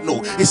did not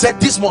know. He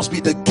said, this must be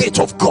the gate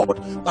of God.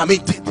 I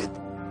mean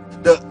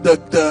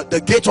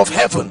the gate of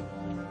heaven.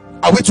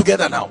 Are we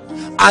together now?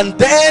 And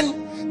then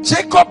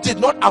Jacob did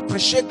not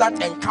appreciate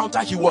that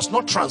encounter. He was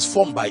not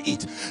transformed by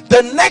it.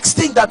 The next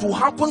thing that will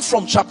happen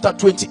from chapter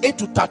 28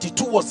 to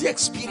 32 was the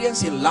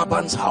experience in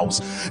Laban's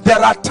house. There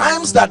are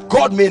times that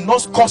God may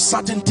not cause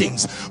certain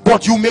things,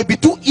 but you may be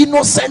too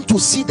innocent to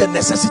see the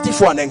necessity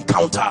for an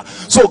encounter.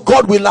 So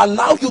God will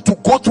allow you to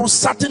go through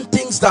certain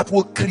things that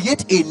will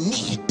create a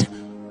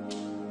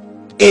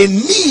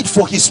need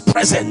for his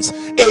presence,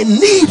 a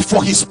need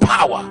for his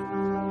power.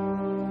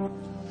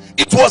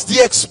 It was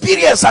the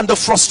experience and the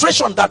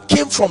frustration that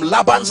came from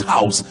Laban's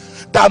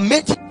house that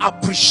made him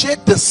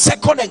appreciate the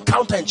second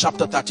encounter in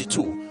chapter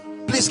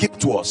 32. Please give it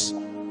to us.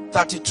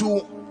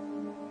 32,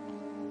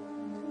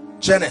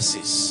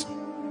 Genesis.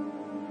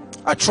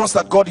 I trust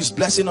that God is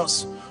blessing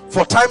us.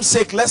 For time's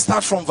sake, let's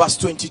start from verse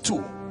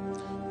 22.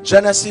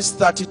 Genesis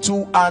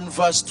 32 and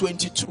verse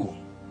 22.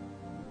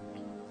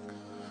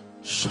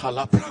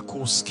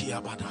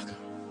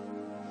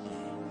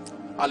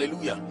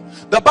 Hallelujah.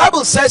 The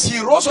Bible says he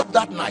rose up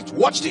that night.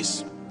 Watch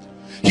this.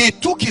 He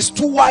took his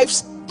 2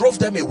 wives, drove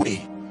them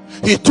away.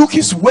 He took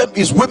his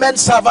women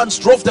servants,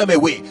 drove them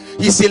away.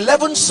 His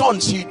 11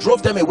 sons, he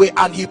drove them away,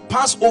 and he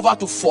passed over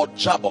to Fort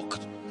Jabbok.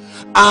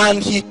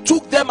 And he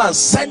took them and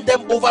sent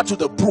them over to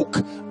the brook,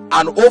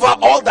 and over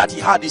all that he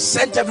had, he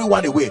sent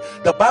everyone away.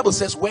 The Bible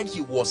says when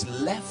he was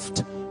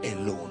left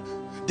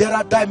alone. There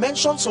are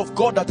dimensions of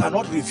God that are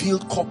not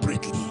revealed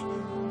corporately.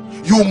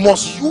 You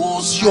must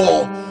use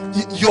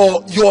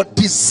your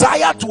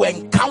desire to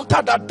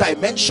encounter that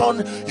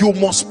dimension. You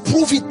must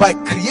prove it by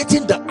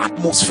creating the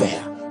atmosphere.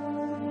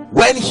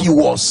 When he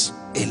was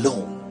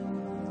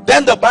alone,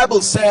 then the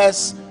Bible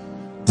says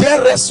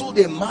there wrestled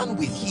a man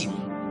with him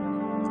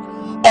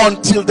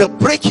until the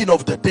breaking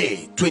of the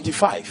day.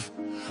 25.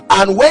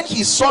 And when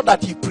he saw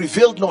that he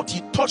prevailed not,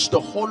 he touched the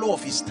hollow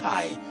of his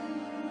thigh,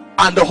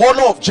 and the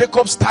hollow of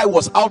Jacob's thigh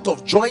was out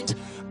of joint,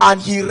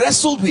 and he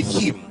wrestled with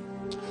him.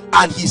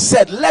 And he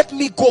said, let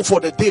me go, for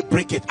the day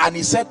breaketh. And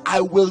he said,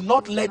 I will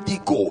not let thee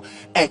go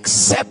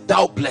except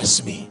thou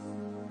bless me.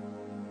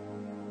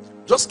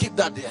 Just keep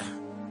that there.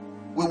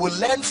 We will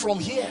learn from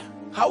here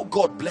how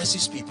God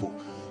blesses people.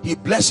 He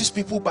blesses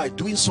people by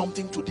doing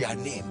something to their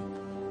name.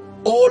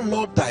 Oh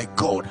Lord thy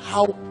God,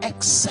 how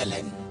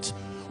excellent.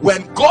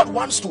 When God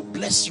wants to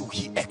bless you,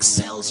 he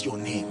excels your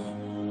name.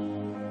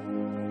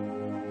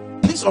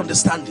 Please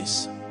understand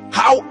this.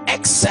 How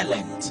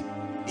excellent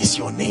is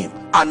your name,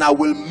 and I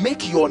will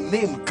make your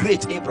name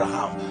great,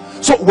 Abraham.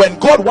 So when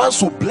God wants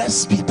to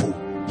bless people,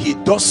 he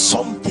does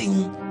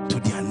something to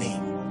their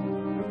name.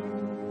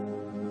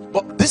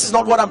 But this is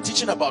not what I'm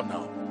teaching about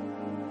now.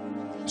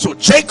 So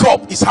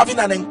Jacob is having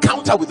an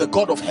encounter with the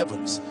God of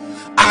heavens,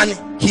 and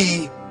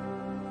he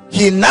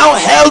now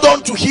held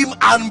on to him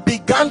and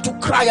began to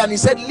cry, and he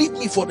said, leave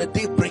me, for the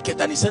day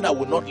breaketh. And he said, I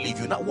will not leave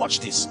you. Now watch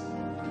this.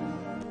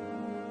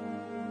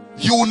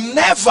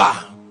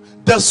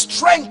 The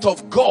strength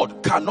of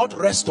God cannot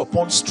rest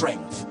upon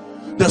strength.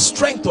 The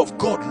strength of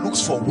God looks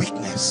for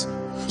weakness.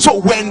 So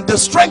when the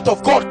strength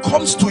of God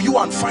comes to you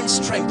and finds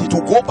strength, it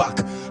will go back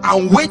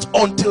and wait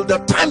until the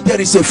time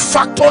there is a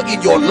factor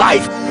in your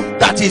life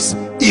that is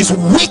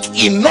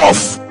weak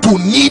enough to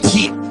need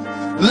him,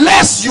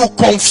 lest you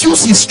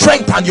confuse his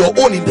strength and your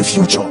own in the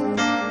future.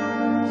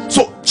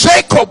 So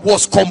Jacob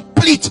was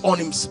complete on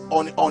his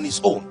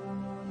own,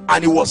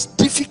 and it was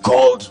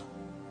difficult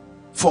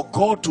for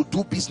God to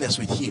do business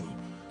with him.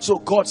 So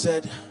God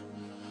said,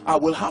 I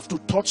will have to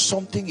touch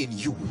something in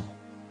you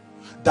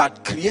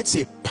that creates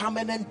a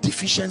permanent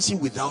deficiency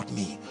without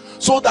me,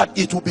 so that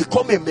it will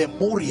become a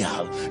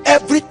memorial.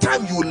 Every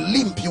time you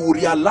limp, you will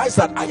realize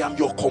that I am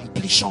your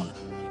completion.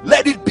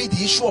 Let it be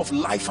the issue of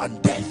life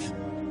and death.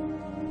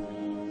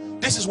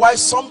 This is why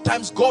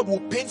sometimes God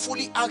will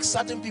painfully ask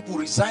certain people,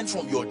 resign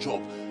from your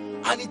job,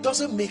 and it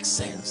doesn't make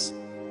sense.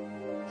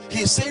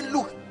 He's saying,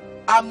 look,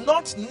 I'm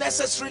not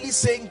necessarily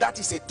saying that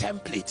is a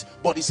template,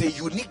 but it's a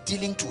unique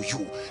dealing to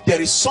you.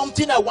 There is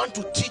something I want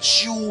to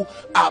teach you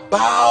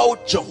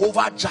about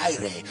Jehovah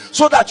Jireh,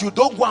 so that you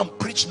don't go and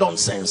preach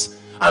nonsense.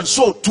 And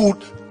so to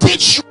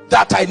teach you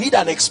that, I need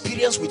an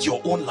experience with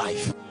your own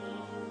life.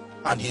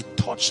 And he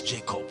touched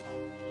Jacob.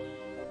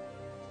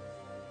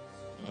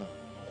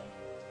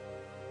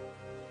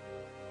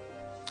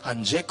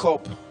 And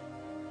Jacob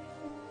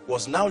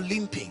was now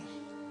limping.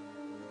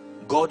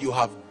 God, you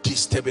have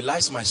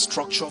destabilized my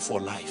structure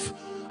for life.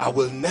 I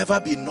will never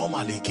be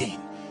normal again.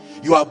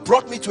 You have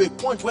brought me to a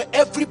point where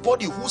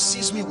everybody who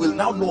sees me will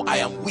now know I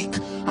am weak.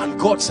 And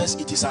God says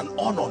it is an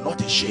honor,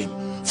 not a shame,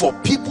 for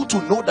people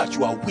to know that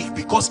you are weak,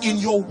 because in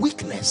your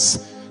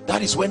weakness,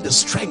 that is when the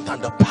strength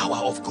and the power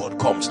of God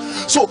comes.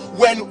 So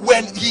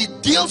when he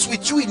deals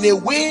with you in a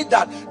way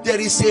that there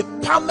is a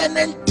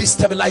permanent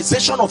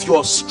destabilization of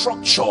your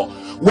structure,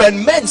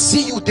 when men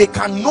see you, they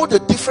can know the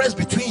difference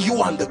between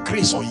you and the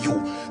grace on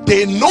you.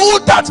 They know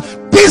that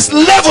this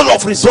level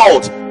of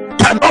result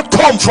cannot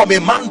come from a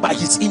man by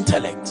his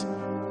intellect.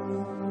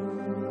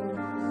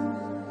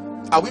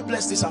 Are we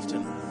blessed this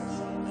afternoon?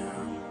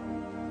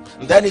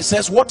 And then he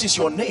says, what is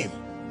your name?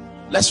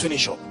 Let's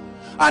finish up.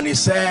 And he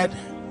said,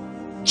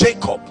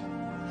 Jacob.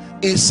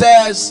 He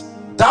says,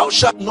 thou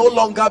shalt no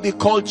longer be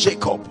called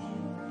Jacob.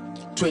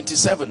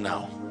 27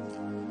 now.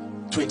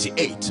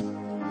 28.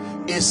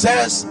 It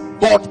says,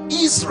 but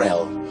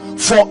Israel,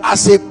 for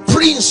as a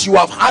prince you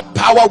have had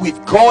power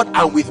with God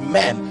and with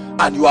men,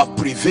 and you have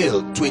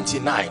prevailed.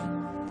 29.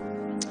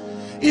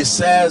 It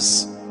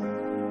says,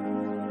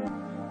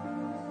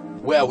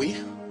 where are we?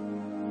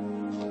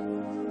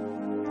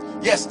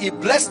 Yes, he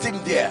blessed him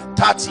there.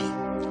 30.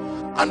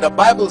 And the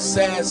Bible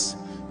says,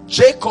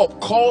 Jacob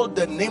called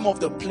the name of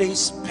the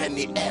place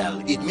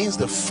Peniel. It means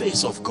the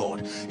face of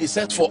God. He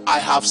said, for I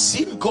have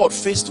seen God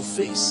face to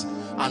face,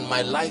 and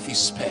my life is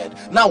spared.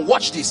 Now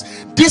watch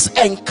this. This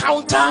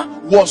encounter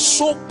was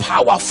so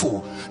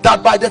powerful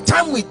that by the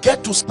time we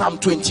get to Psalm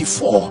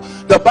 24,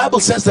 the Bible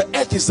says the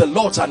earth is the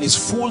Lord's and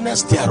his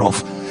fullness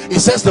thereof. It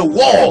says the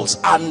walls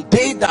and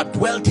they that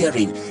dwell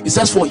therein. It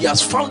says, for he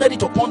has founded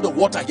it upon the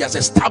water, he has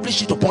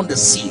established it upon the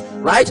sea.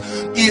 Right?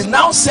 He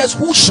now says,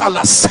 who shall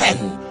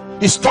ascend?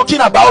 He's talking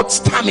about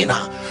stamina.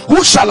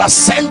 Who shall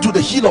ascend to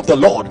the hill of the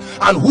Lord,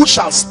 and who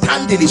shall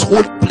stand in his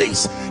holy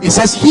place? He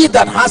says, he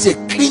that has a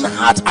clean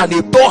heart and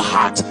a pure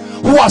heart,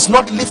 who has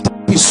not lifted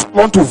up his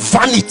soul unto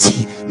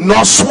vanity,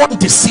 nor sworn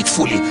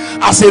deceitfully.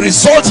 As a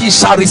result, he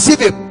shall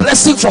receive a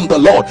blessing from the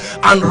Lord,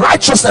 and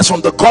righteousness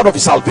from the God of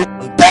his salvation.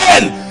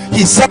 Then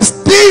he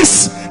says,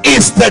 this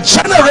is the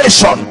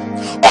generation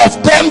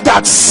of them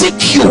that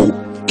seek you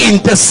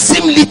in the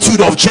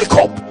similitude of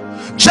Jacob.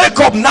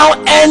 Jacob now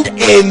earned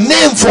a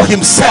name for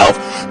himself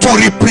to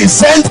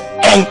represent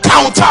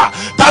encounter.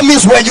 That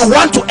means when you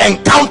want to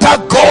encounter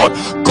God,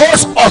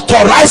 God's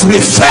authorized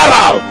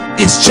referral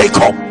is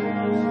Jacob.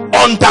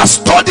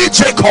 Understudy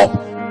Jacob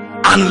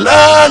and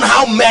learn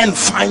how men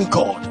find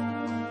God.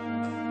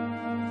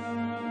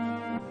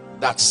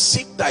 That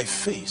seek thy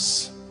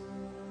face,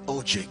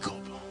 O Jacob.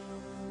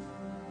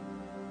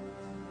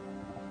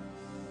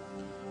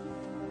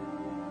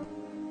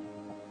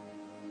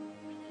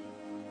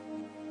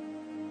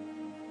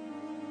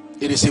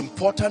 It is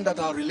important that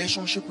our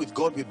relationship with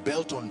God be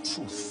built on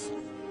truth,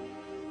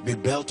 be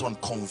built on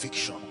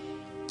conviction.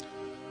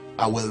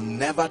 I will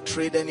never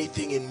trade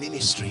anything in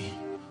ministry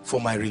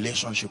for my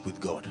relationship with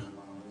God.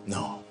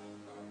 No,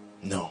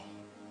 no.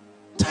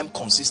 Time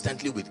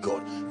consistently with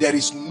God. There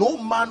is no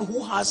man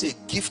who has a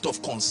gift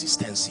of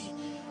consistency.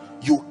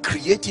 You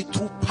create it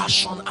through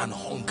passion and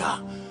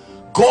hunger.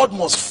 God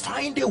must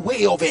find a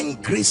way of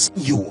engracing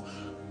you.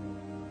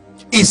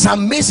 It's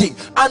amazing.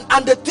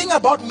 And the thing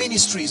about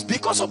ministry is,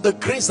 because of the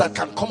grace that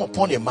can come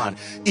upon a man,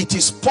 it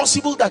is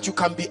possible that you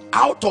can be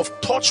out of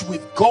touch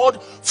with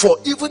God for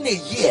even a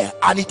year,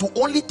 and it will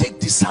only take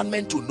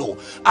discernment to know.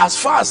 As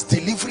far as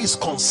delivery is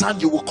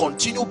concerned, you will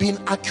continue being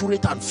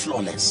accurate and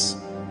flawless.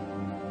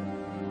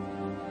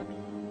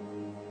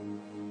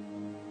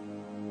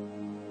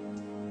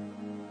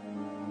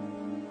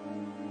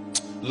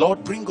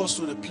 Lord, bring us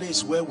to the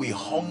place where we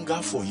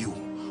hunger for you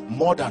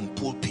more than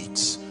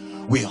pulpits.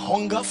 We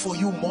hunger for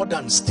you more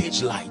than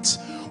stage lights.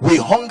 We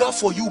hunger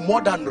for you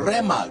more than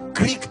Rema,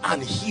 Greek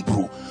and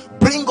Hebrew.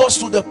 Bring us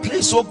to the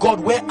place, oh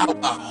God, where our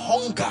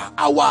hunger,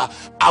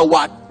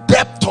 our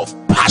depth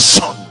of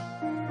passion.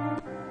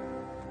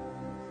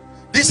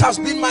 This has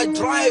been my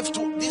drive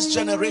to this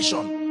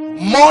generation.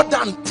 More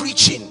than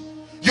preaching,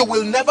 you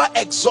will never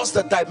exhaust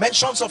the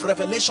dimensions of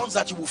revelations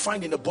that you will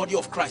find in the body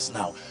of Christ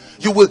now.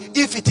 You will,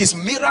 if it is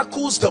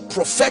miracles, the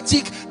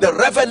prophetic, the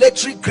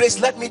revelatory grace,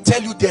 let me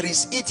tell you, there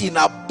is it in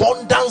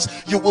abundance.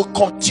 You will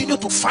continue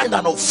to find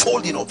an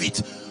unfolding of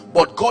it.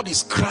 But God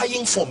is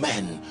crying for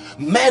men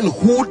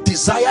who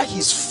desire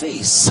his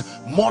face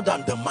more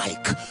than the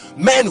mic,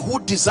 men who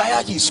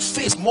desire his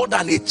face more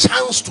than a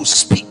chance to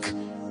speak.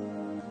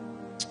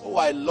 Oh,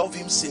 I love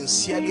him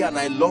sincerely, and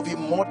I love him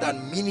more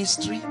than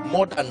ministry,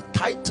 more than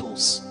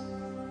titles.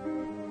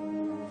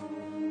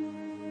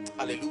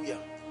 Hallelujah.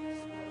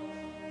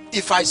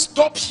 if I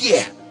stop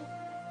here,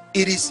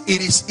 it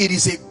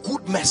is a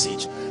good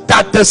message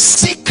that the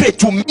secret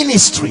to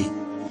ministry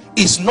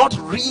is not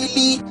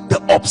really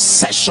the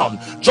obsession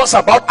just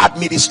about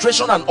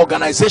administration and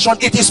organization.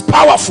 It is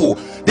powerful,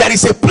 there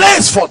is a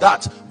place for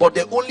that, but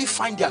they only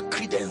find their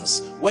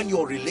credence when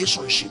your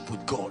relationship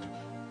with God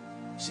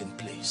is in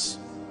place.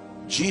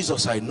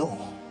 Jesus, I know.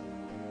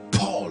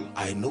 Paul,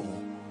 I know.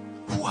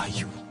 Who are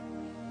you?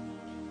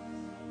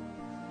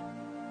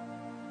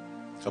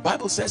 The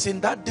Bible says in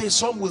that day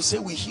some will say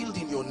we healed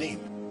in your name.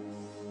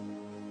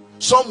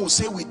 Some will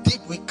say we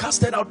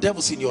casted out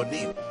devils in your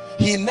name.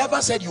 He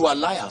never said you are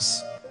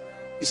liars.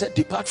 He said,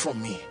 depart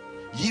from me,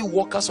 ye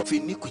workers of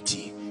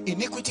iniquity.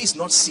 Iniquity is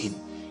not sin.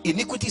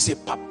 Iniquity is a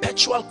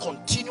perpetual,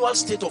 continual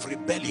state of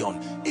rebellion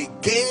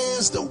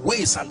against the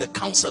ways and the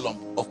counsel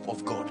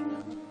of God.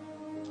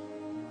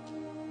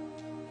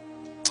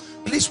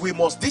 Please,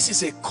 this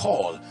is a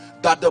call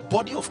that the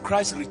body of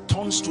Christ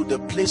returns to the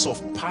place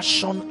of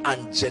passion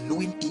and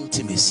genuine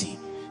intimacy.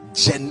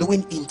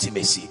 Genuine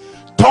intimacy.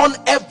 Turn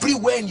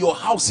everywhere in your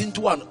house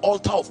into an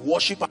altar of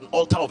worship, an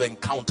altar of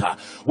encounter.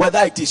 Whether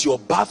it is your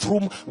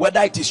bathroom,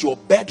 whether it is your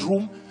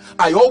bedroom.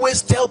 I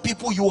always tell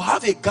people, you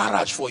have a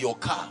garage for your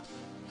car,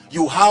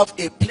 you have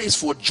a place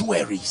for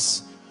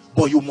jewelries,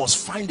 but you must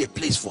find a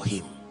place for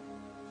him.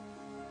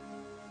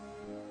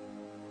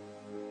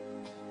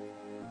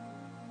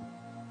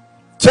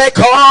 Take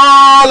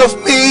all of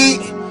me,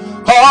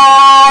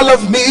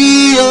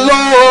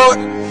 Lord.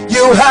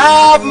 You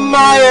have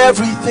my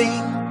everything.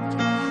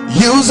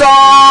 Use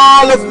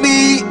all of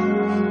me,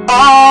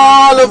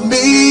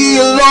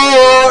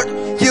 Lord.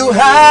 You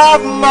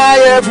have my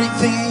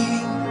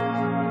everything.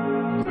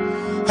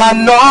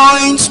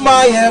 Anoint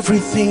my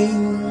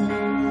everything.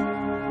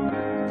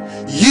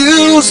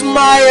 Use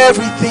my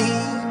everything.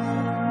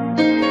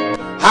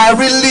 I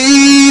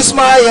release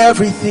my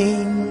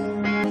everything.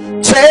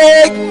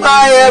 Take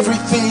my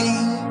everything.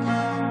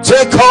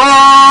 Take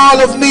all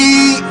of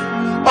me,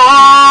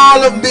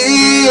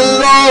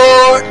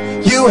 Lord.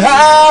 You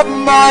have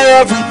my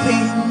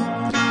everything.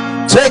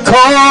 Take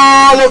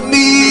all of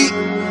me,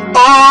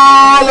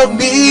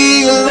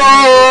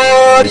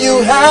 Lord.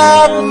 You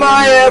have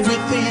my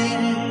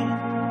everything.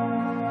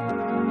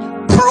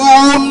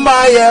 Prune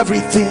my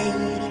everything.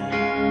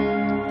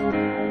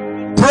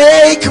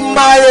 Break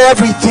my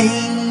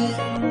everything.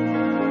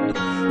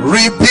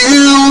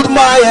 Rebuild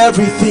my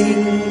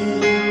everything.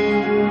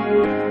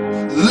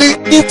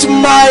 Lift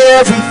my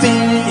everything.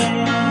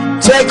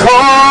 Take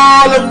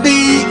all of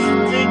me,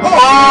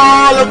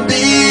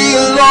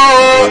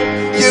 Lord.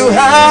 You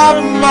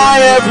have my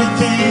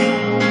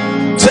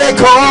everything. Take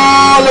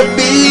all of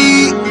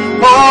me,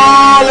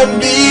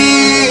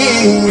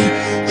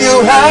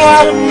 you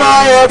have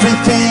my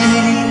everything.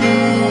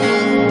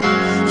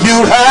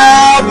 You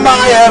have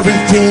my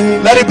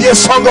everything. Let it be a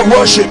song of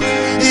worship.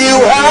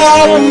 You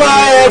have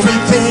my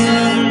everything.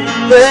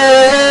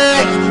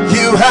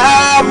 You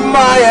have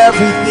my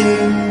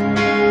everything.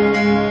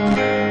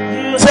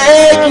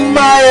 Take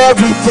my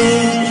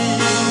everything.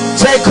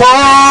 Take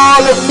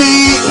all of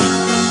me,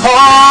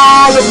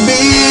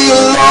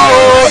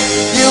 Lord.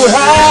 You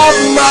have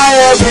my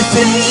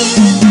everything.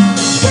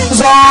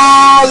 It's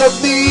all of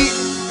me,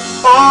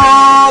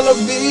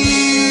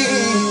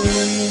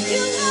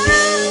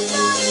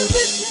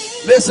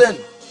 Listen,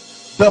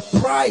 the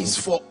price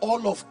for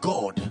all of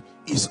God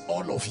is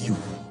all of you.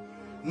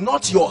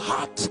 Not your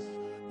heart,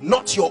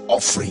 not your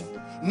offering,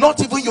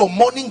 not even your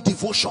morning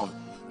devotion,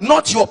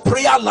 not your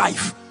prayer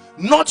life,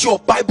 not your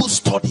Bible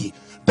study.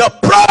 The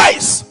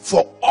price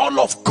for all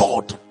of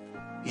God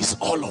is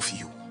all of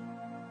you.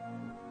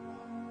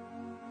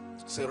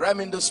 It's a realm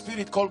in the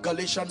spirit called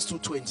Galatians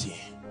 2:20.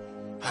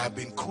 I have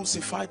been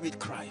crucified with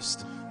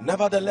Christ.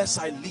 Nevertheless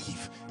I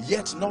live,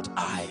 yet not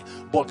I,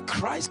 but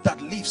Christ that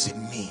lives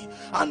in me.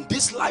 And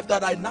this life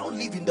that I now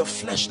live in the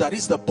flesh, that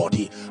is the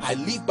body, I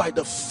live by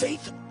the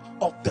faith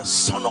of the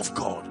Son of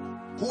God,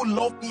 who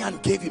loved me and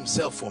gave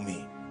himself for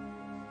me.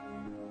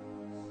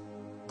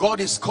 God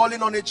is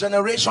calling on a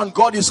generation.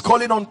 God is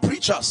calling on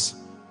preachers.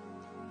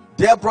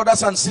 Dear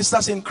brothers and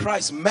sisters in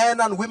Christ, men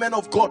and women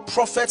of God,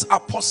 prophets,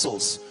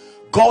 apostles,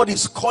 God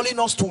is calling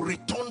us to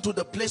return to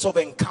the place of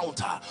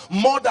encounter,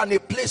 more than a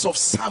place of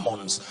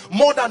sermons,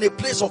 more than a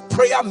place of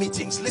prayer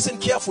meetings. Listen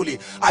carefully,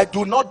 I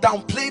do not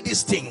downplay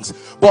these things,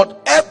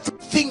 but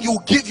everything you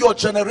give your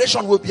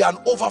generation will be an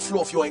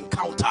overflow of your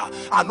encounter,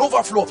 an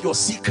overflow of your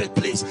secret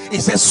place.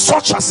 It says,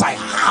 such as I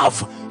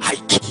have, I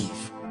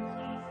give.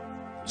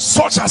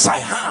 Such as I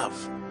have,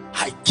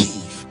 I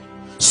give.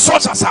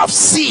 Such as I have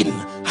seen,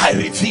 I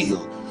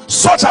reveal.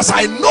 Such as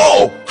I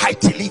know, I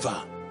deliver.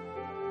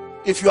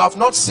 If you have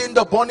not seen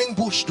the burning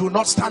bush, do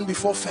not stand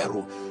before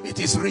Pharaoh.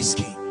 It is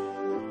risky.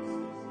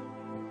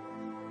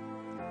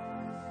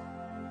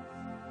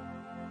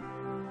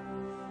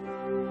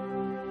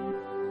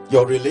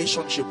 Your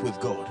relationship with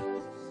God.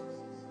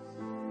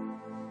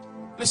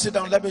 Please sit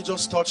down. Let me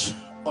just touch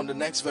on the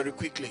next very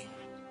quickly.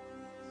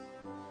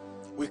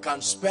 We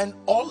can spend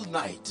all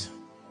night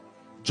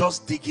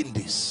just digging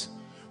this,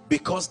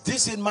 Because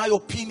this, in my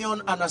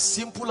opinion, and as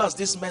simple as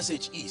this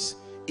message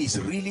is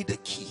really the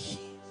key.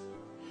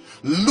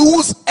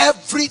 Lose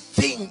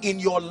everything in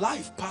your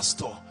life,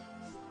 pastor,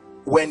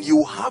 when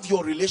you have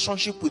your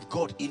relationship with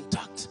God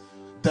intact.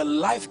 The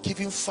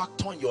life-giving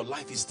factor in your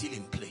life is still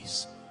in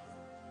place.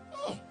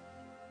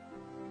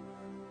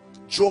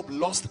 Job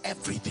lost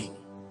everything.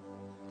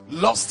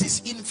 Lost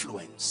his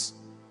influence,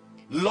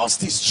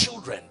 lost his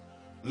children,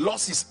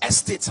 lost his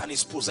estates and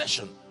his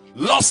possession,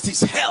 lost his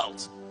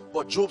health.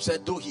 But Job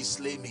said, though he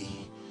slay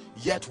me,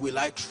 yet will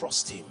I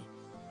trust him.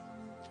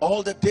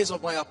 All the days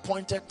of my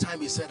appointed time,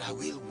 he said, I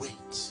will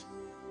wait.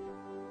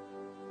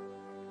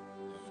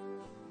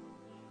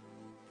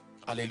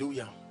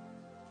 Hallelujah.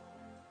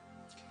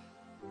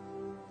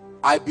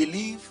 I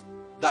believe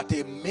that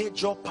a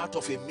major part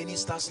of a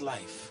minister's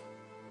life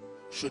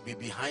should be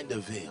behind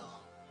the veil.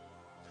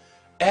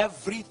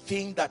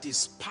 Everything that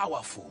is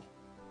powerful,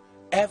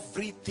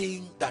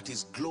 everything that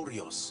is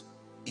glorious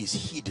is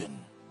hidden.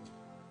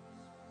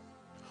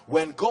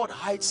 When God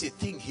hides a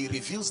thing, he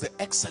reveals the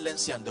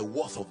excellency and the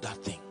worth of that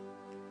thing.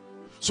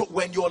 So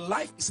when your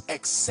life is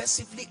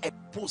excessively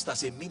exposed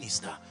as a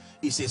minister,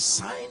 it's a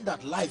sign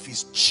that life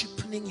is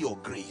cheapening your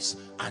grace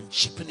and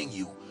cheapening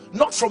you.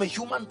 Not from a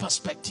human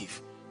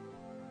perspective.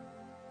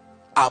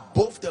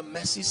 Above the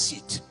mercy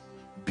seat,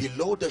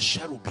 below the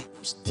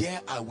cherubims, there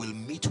I will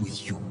meet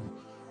with you.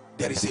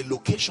 There is a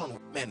location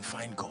where men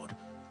find God.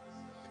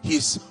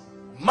 His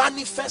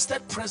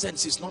manifested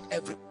presence is not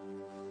everywhere.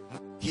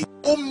 His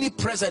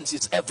omnipresence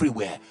is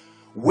everywhere.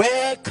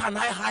 Where can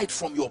I hide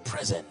from your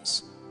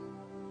presence?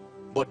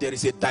 But there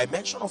is a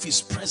dimension of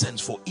his presence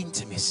for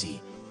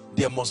intimacy.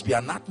 There must be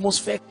an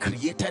atmosphere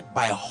created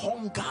by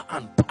hunger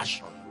and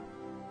passion.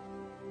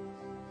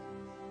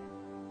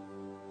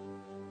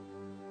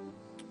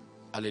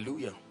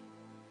 Hallelujah.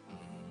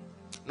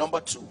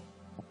 Number two,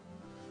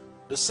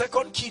 the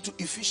second key to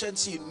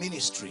efficiency in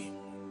ministry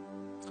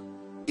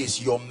is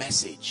your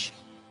message.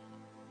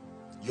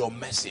 Your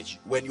message.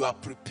 When you are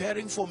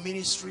preparing for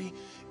ministry,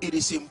 it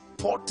is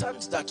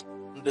important that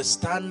you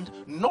understand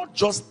not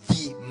just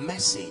the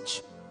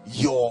message,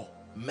 your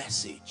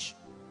message.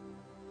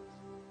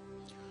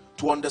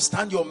 To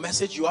understand your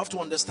message, you have to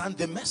understand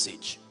the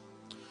message.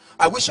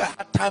 I wish I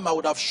had time, I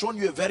would have shown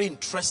you a very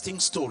interesting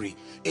story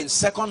in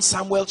 2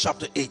 Samuel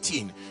chapter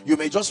 18. You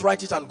may just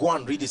write it and go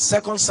and read it.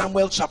 2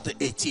 Samuel chapter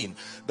 18.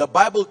 The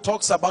Bible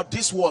talks about,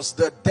 this was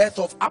the death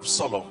of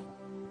Absalom.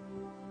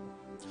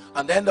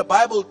 And then the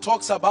Bible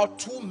talks about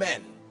two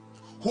men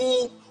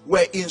who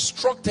were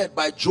instructed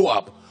by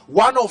Joab.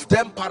 One of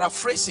them,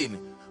 paraphrasing,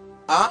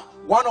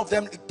 one of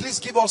them, please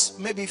give us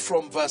maybe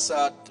from verse,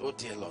 oh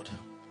dear Lord,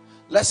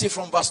 let's see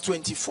from verse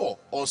 24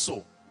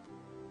 also.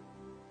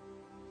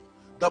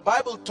 The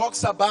Bible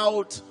talks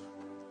about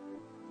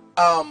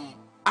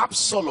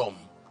Absalom,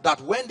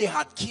 that when they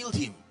had killed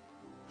him,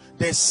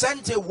 they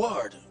sent a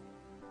word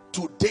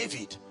to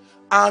David,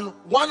 and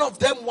one of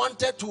them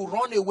wanted to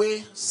run away.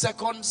 2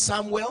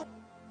 Samuel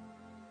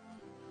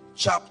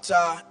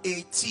chapter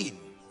 18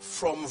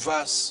 from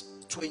verse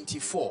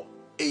 24.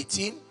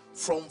 18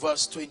 from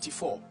verse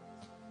 24.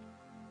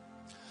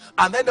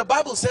 And then the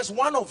Bible says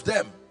one of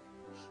them,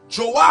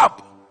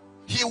 Joab,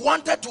 he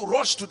wanted to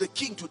rush to the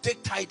king to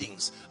take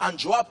tidings, and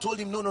Joab told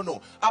him,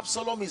 no,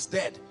 Absalom is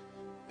dead.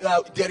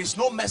 There is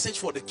no message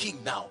for the king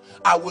now.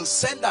 I will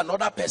send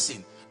another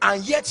person.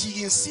 And yet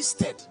he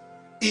insisted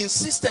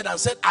and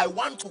said, I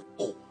want to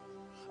go.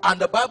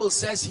 And the Bible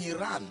says he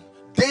ran.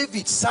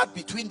 David sat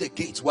between the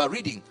gates. We're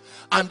reading.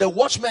 And the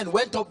watchman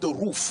went up the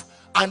roof,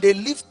 and he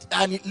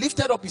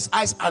lifted up his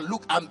eyes and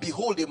looked, and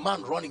behold, a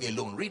man running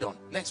alone. Read on,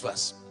 next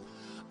verse.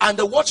 And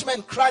the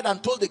watchman cried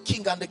and told the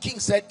king, and the king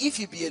said, if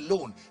he be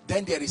alone,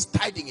 then there is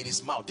tidings in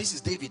his mouth. This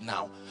is David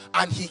now.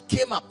 And he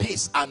came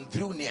apace and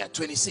drew near.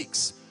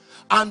 26.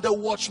 And the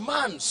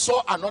watchman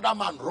saw another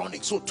man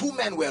running. So two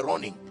men were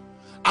running.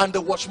 And the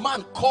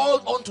watchman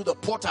called unto the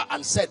porter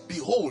and said,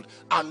 behold,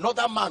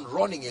 another man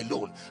running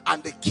alone.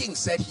 And the king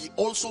said, he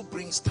also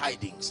brings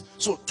tidings.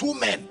 So two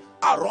men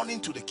are running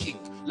to the king.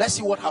 Let's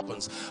see what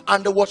happens.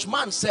 And the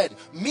watchman said,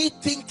 me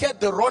thinketh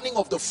the running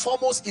of the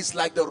foremost is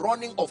like the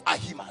running of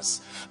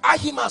Ahimaaz.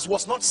 Ahimaaz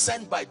was not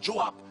sent by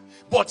Joab,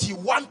 but he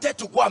wanted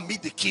to go and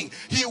meet the king.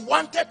 He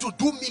wanted to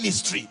do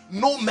ministry,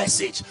 no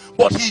message,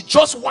 but he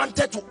just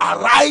wanted to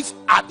arrive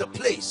at the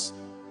place.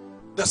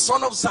 The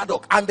son of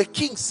Zadok. And the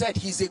king said,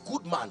 he's a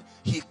good man,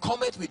 he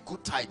cometh with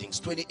good tidings.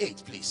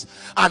 28 please.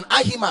 And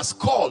Ahimaaz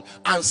called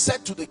and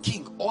said to the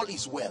king, all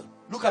is well.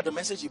 Look at the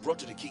message he brought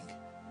to the king.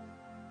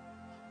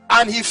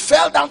 And he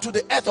fell down to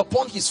the earth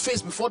upon his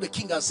face before the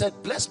king and said,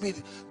 blessed be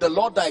the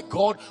Lord thy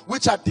God,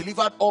 which had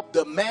delivered up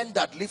the men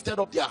that lifted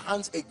up their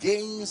hands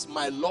against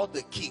my lord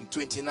the king.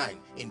 29.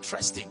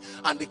 Interesting.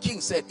 And the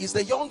king said, is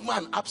the young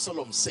man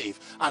Absalom safe?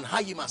 And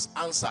Ahimaaz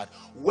answered,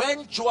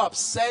 when Joab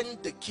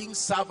sent the king's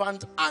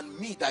servant and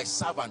me thy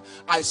servant,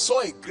 I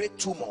saw a great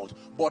tumult,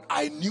 but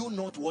I knew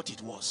not what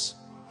it was.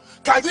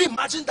 Can you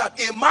imagine that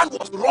a man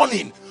was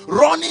running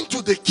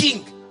to the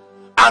king?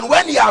 And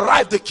when he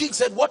arrived, the king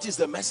said, what is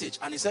the message?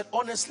 And he said,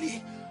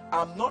 honestly,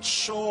 I'm not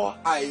sure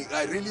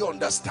I really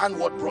understand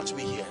what brought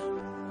me here.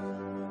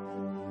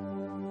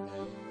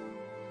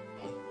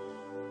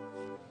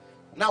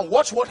 Now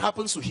watch what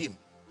happens to him.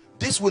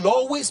 This will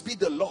always be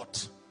the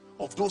lot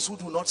of those who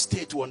do not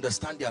stay to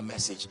understand their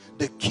message.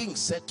 The king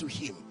said to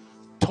him,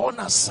 turn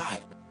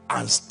aside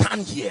and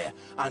stand here.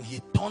 And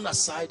he turned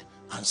aside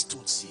and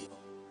stood still.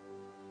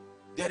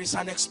 There is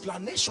an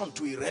explanation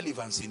to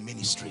irrelevance in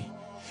ministry.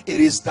 It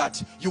is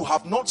that you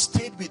have not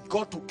stayed with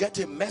God to get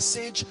a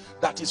message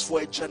that is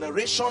for a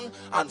generation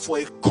and for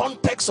a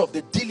context of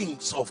the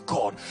dealings of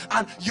God.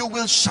 And you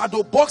will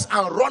shadow box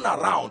and run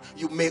around.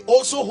 You may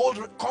also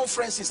hold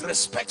conferences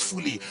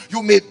respectfully.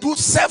 You may do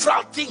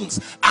several things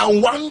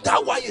and wonder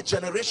why a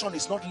generation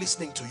is not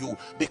listening to you,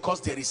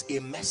 because there is a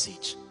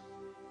message.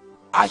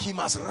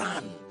 Ahimaaz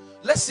ran.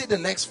 Let's see the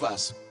next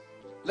verse.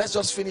 Let's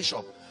just finish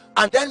up.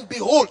 And then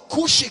behold,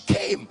 Cushi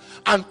came,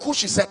 and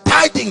Cushi said,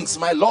 tidings,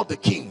 my lord the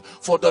king,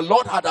 for the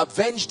Lord had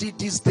avenged thee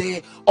this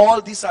day,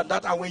 all this and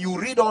that. And when you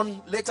read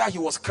on later, he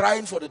was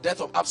crying for the death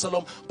of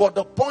Absalom. But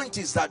the point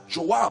is that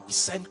Joab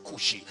sent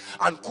Cushi,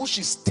 and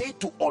Cushi stayed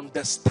to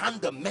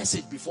understand the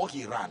message before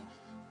he ran.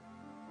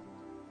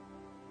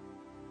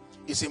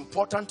 It's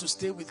important to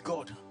stay with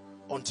God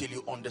until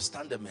you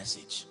understand the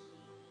message.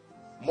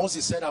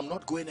 Moses said, I'm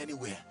not going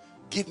anywhere.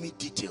 Give me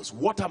details.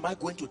 What am I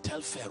going to tell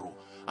Pharaoh?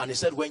 And he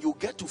said, when you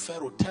get to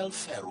Pharaoh, tell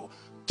Pharaoh,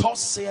 thus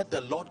saith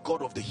the Lord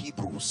God of the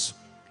Hebrews,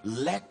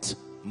 let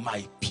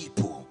my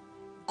people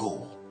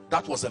go.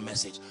 That was the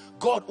message.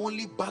 God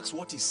only backs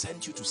what he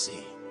sent you to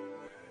say.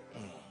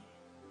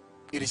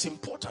 It is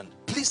important.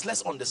 Please,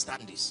 let's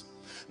understand this.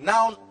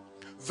 Now,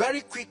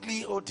 very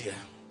quickly, oh dear.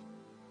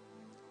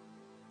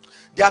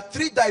 There are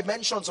three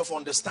dimensions of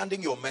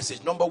understanding your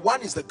message. Number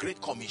one is the Great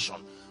Commission.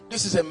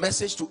 This is a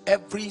message to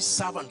every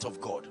servant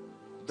of God.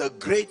 The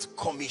Great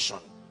Commission.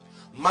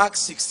 Mark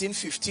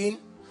 16:15,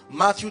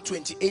 Matthew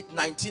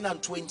 28:19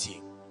 and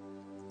 20.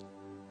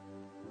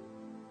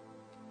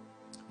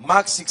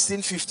 Mark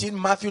 16:15,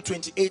 Matthew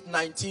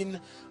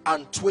 28:19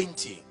 and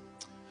 20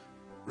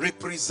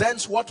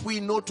 represents what we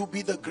know to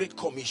be the Great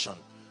Commission.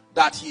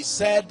 That he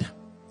said,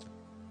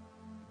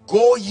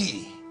 go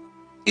ye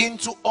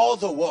into all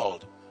the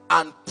world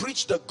and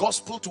preach the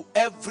gospel to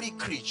every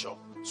creature.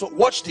 So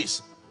watch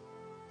this.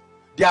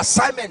 The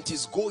assignment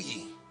is go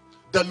ye.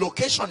 The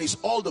location is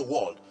all the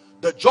world.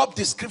 The job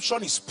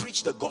description is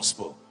preach the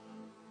gospel.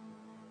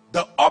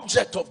 The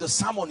object of the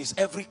sermon is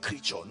every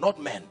creature,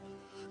 not men.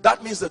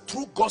 That means the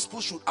true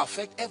gospel should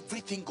affect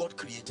everything God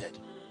created,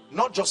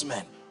 not just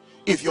men.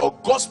 If your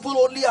gospel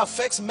only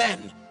affects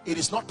men, it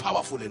is not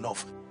powerful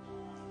enough.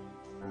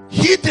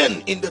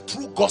 Hidden in the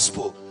true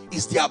gospel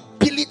is the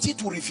ability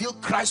to reveal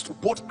Christ to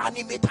both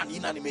animate and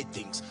inanimate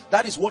things.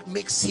 That is what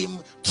makes him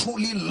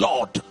truly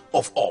Lord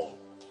of all.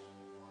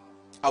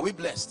 Are we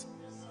blessed?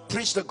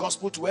 Preach the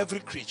gospel to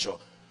every creature.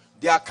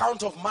 The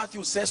account of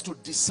Matthew says to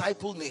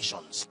disciple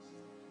nations.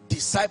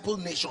 Disciple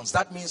nations.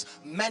 That means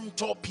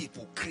mentor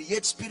people,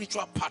 create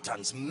spiritual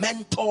patterns,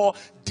 mentor,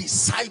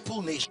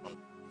 disciple nation.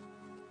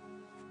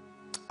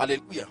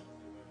 Hallelujah.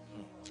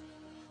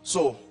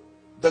 So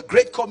the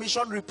Great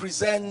Commission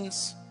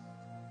represents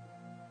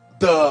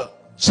the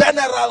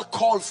general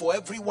call for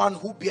everyone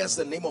who bears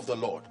the name of the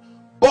Lord.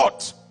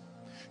 But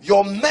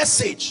your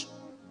message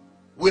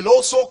will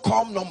also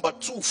come, number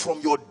two,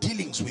 from your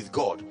dealings with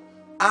God.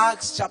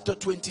 Acts chapter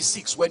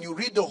 26. When you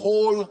read the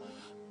whole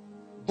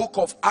book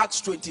of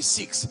Acts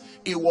 26,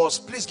 it was,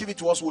 please give it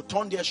to us, we'll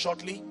turn there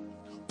shortly.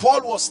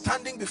 Paul was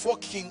standing before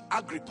King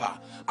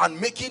Agrippa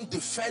and making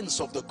defense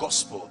of the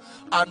gospel.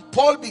 And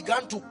Paul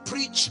began to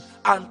preach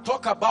and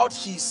talk about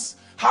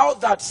how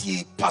that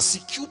he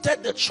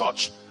persecuted the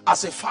church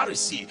as a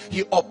Pharisee.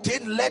 He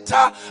obtained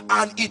letter,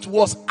 and it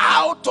was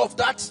out of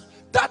that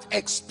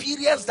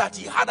experience that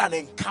he had an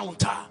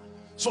encounter.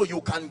 So you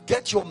can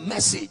get your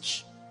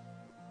message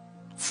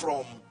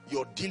from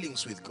your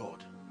dealings with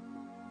God.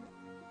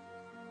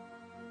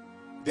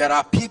 There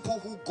are people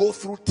who go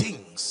through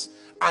things,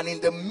 and in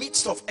the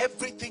midst of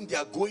everything they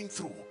are going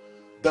through,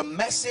 the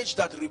message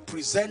that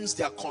represents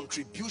their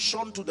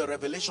contribution to the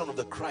revelation of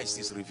the Christ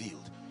is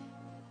revealed.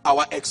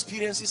 Our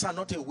experiences are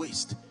not a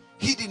waste.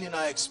 Hidden in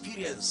our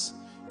experience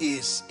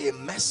is a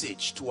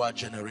message to our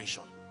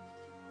generation.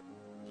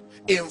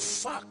 In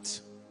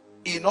fact,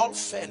 in all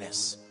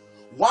fairness,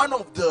 one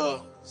of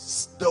the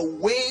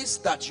ways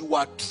that you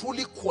are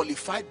truly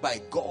qualified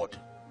by God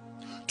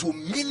to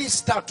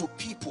minister to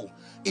people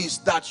is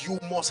that you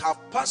must have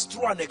passed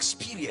through an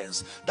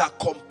experience that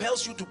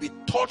compels you to be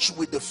touched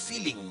with the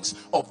feelings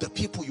of the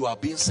people you are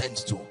being sent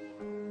to.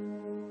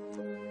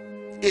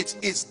 It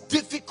is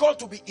difficult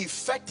to be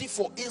effective,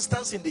 for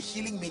instance, in the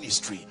healing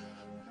ministry,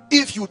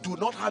 if you do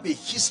not have a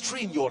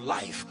history in your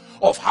life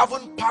of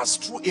having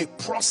passed through a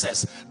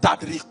process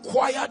that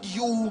required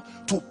you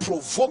to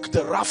provoke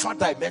the Rapha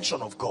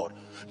dimension of God.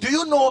 Do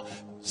you know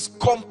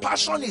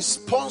compassion is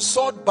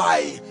sponsored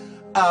by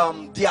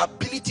the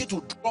ability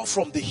to draw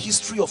from the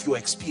history of your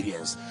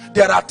experience?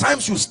 There are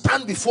times you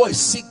stand before a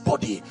sick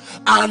body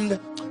and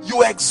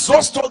you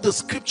exhaust all the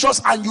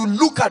scriptures and you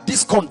look at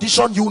this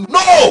condition, you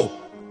know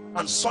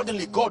And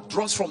suddenly God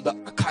draws from the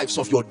archives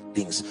of your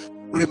things.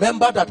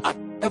 Remember that at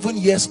 11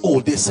 years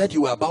old, they said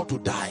you were about to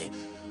die.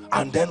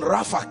 And then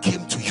Rapha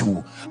came to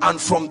you. And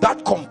from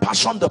that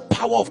compassion, the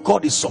power of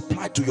God is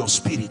supplied to your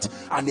spirit.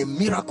 And a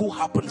miracle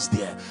happens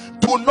there.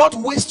 Do not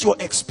waste your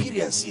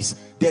experiences.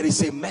 There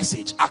is a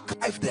message.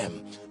 Archive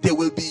them. They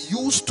will be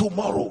used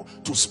tomorrow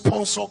to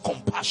sponsor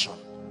compassion.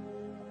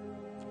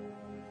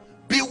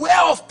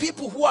 Beware of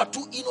people who are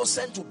too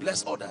innocent to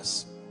bless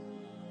others.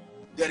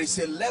 There is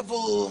a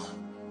level,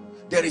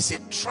 there is a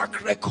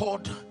track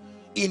record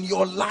in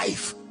your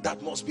life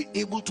that must be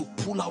able to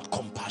pull out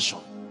compassion.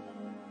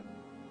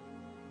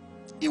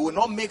 It will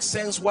not make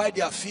sense why they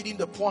are feeding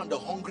the poor and the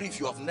hungry if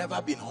you have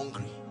never been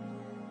hungry.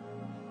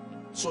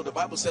 So the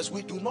Bible says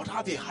we do not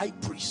have a high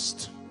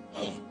priest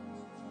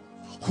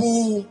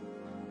who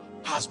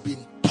has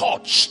been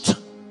touched.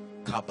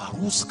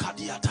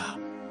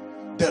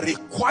 The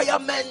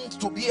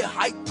requirement to be a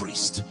high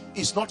priest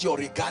is not your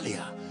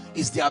regalia,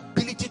 it's the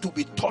ability to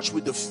be touched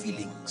with the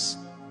feelings.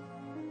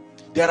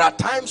 There are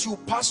times you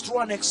pass through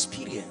an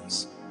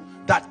experience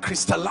that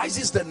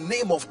crystallizes the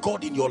name of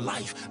God in your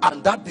life,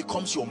 and that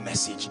becomes your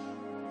message.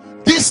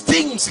 These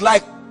things,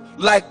 like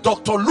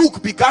Dr.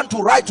 Luke began to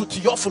write to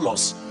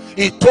Theophilus,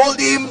 he told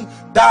him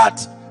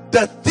that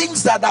the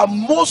things that are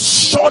most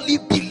surely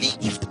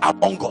believed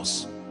among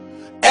us,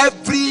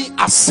 every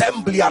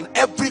assembly and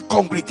every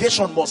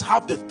congregation must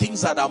have the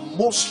things that are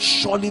most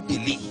surely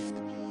believed,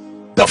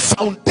 the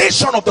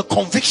foundation of the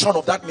conviction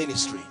of that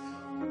ministry.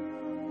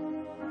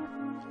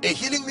 A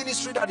healing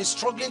ministry that is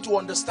struggling to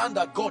understand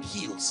that God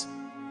heals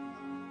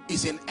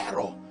is in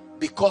error,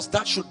 because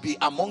that should be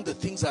among the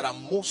things that are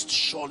most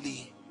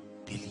surely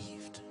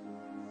believed.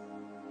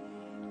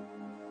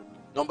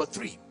 Number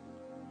 3,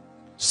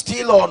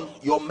 still on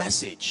your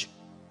message.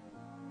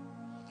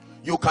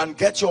 You can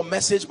get your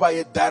message by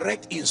a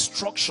direct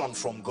instruction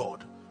from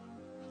God.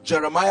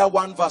 Jeremiah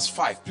 1 verse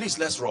 5. Please,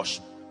 let's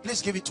rush.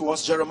 Please give it to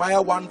us.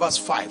 Jeremiah 1 verse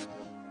 5.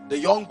 The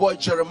young boy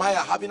Jeremiah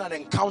having an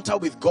encounter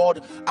with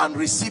God and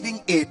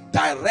receiving a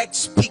direct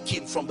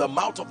speaking from the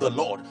mouth of the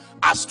Lord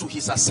as to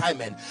his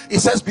assignment. It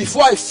says,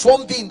 before I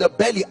formed thee in the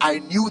belly, I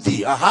knew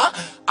thee.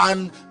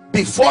 And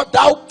before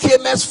thou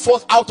camest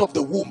forth out of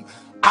the womb,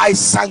 I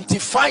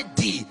sanctified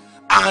thee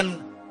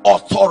and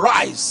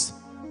authorized.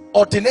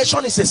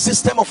 Ordination is a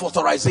system of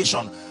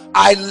authorization.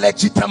 I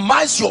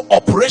legitimize your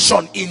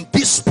operation in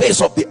this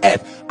space of the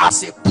earth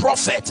as a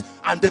prophet,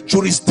 and the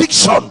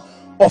jurisdiction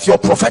of your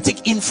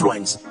prophetic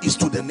influence is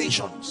to the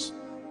nations.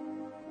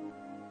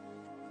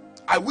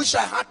 I wish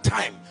I had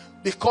time,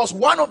 because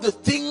one of the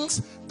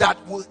things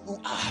that will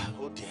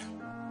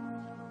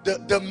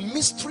the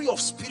mystery of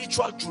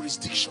spiritual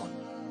jurisdiction,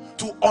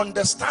 to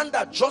understand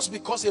that just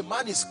because a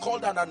man is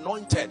called and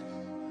anointed,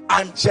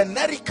 and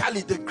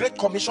generically the Great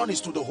Commission is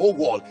to the whole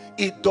world,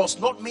 it does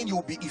not mean you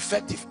will be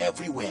effective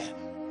everywhere.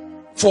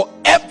 For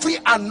every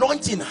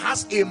anointing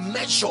has a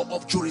measure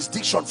of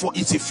jurisdiction for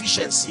its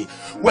efficiency.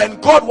 When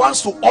God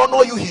wants to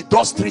honor you, he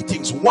does 3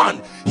 things.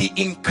 1, he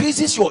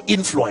increases your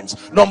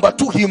influence. Number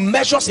 2, he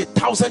measures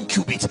 1,000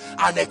 cubits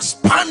and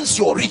expands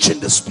your reach in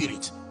the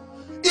spirit.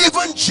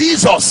 Even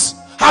Jesus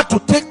had to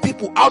take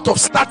people out of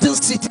certain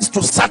cities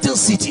to certain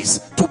cities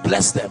to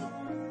bless them.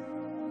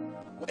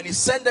 When he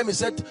sent them, he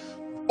said,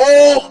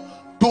 oh,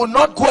 do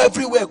not go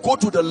everywhere, go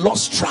to the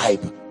lost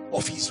tribe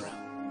of Israel.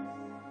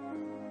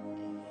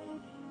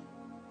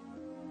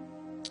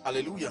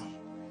 Hallelujah.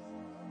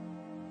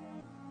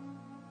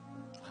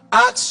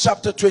 Acts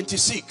chapter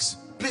 26.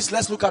 Please,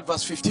 let's look at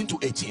verse 15 to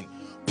 18.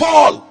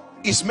 Paul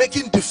is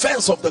making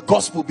defense of the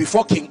gospel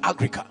before King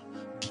Agrippa.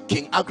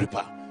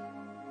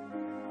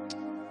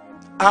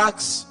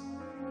 Acts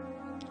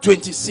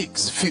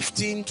 26,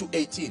 15 to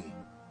 18.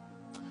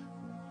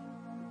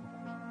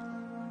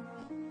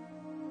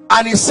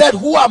 And he said,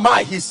 who am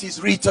I?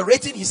 He's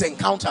reiterating his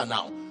encounter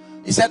now.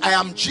 He said, I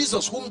am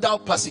Jesus whom thou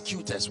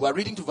persecutest. We're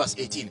reading to verse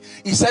 18.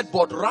 He said,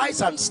 but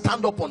rise and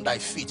stand up on thy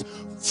feet,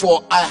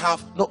 for I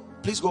have... No,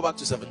 please go back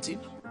to 17.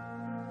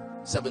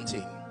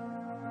 17.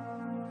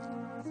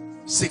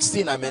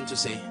 16 I meant to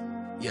say.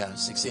 Yeah,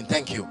 16.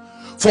 Thank you.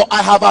 For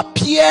I have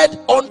appeared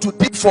unto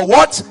thee for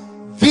what?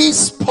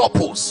 This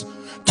purpose.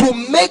 To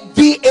make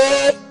thee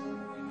a...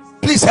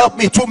 Please help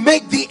me. To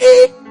make thee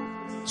a...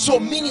 So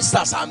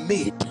ministers are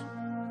made.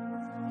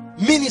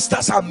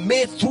 Ministers are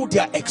made through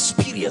their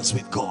experience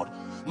with God.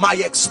 My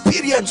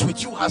experience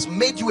with you has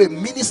made you a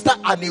minister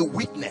and a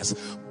witness,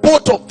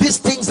 both of these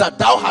things that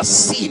thou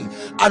hast seen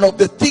and of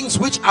the things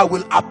which I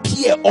will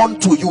appear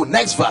unto you.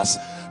 Next verse.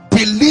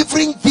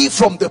 Delivering thee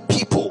from the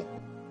people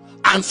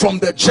and from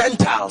the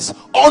Gentiles,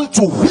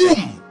 unto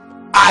whom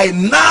I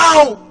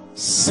now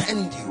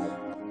send you.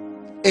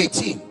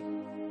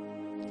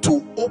 18.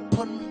 To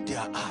open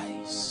their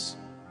eyes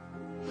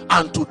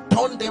and to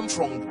turn them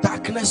from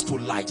darkness to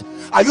light.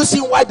 Are you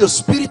seeing why the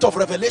spirit of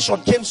revelation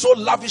came so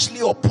lavishly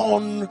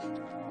upon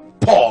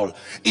Paul?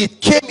 It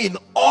came in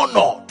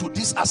honor to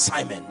this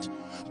assignment,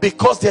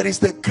 because there is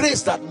the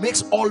grace that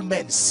makes all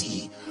men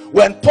see.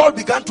 When Paul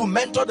began to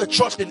mentor the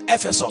church in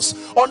Ephesus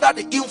under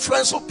the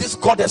influence of this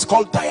goddess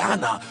called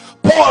Diana,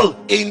 Paul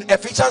in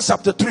Ephesians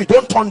chapter 3,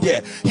 don't turn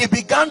there, he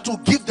began to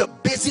give the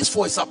basis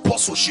for his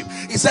apostleship.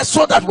 He says,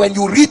 so that when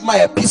you read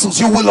my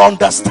epistles, you will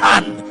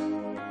understand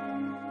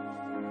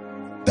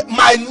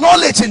my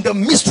knowledge in the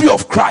mystery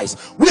of Christ,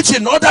 which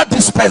in other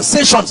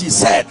dispensations, he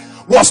said,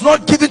 was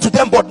not given to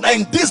them, but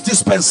in this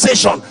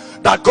dispensation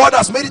that God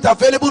has made it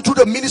available to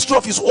the ministry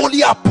of his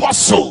holy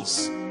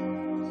apostles.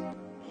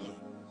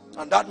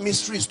 And that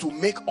mystery is to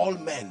make all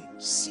men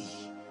see.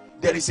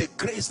 There is a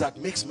grace that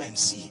makes men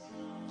see.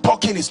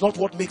 Talking is not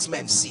what makes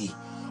men see.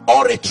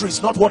 Oratory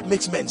is not what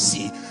makes men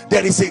see.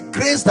 There is a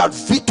grace that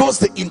vetoes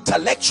the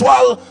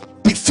intellectual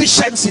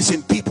deficiencies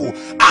in people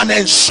and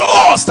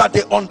ensures that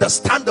they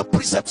understand the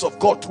precepts of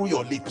God through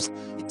your lips.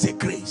 It's a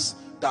grace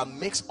that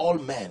makes all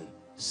men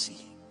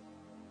see.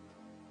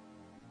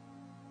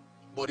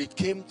 But it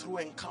came through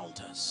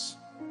encounters.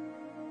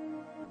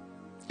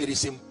 It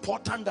is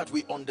important that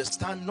we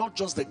understand not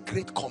just the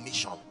Great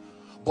Commission,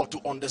 but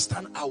to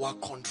understand our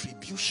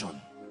contribution.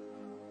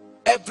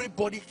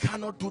 Everybody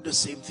cannot do the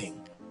same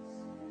thing.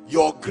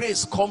 Your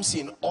grace comes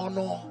in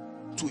honor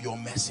to your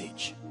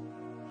message.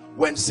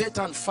 When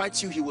Satan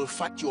fights you, he will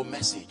fight your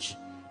message.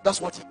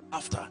 That's what he's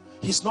after.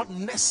 He's not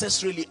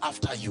necessarily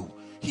after you.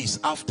 He's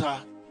after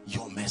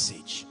your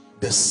message.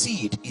 The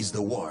seed is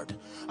the word.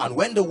 And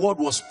when the word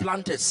was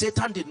planted,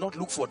 Satan did not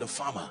look for the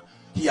farmer.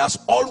 He has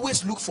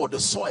always looked for the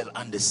soil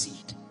and the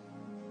seed.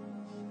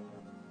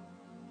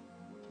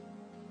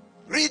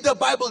 Read the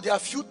Bible. There are a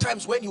few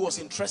times when he was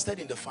interested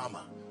in the farmer.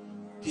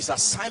 His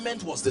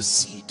assignment was the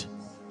seed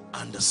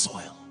and the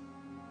soil,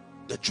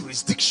 the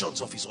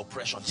jurisdictions of his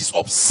oppression. His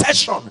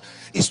obsession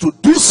is to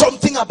do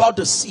something about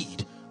the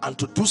seed and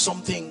to do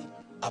something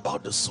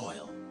about the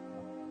soil.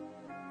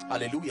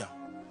 Hallelujah.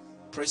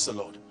 Praise the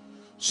Lord.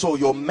 So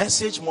your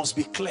message must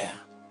be clear.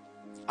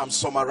 I'm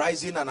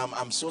summarizing, and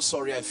I'm so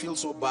sorry. I feel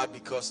so bad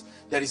because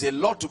there is a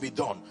lot to be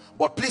done.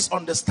 But please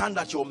understand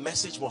that your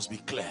message must be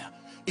clear.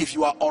 If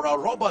you are Oral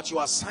Robert,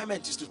 your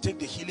assignment is to take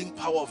the healing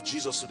power of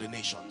Jesus to the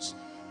nations.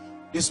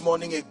 This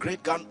morning, a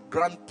great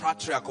grand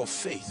patriarch of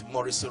faith,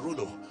 Maurice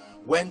Cerullo,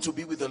 went to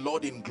be with the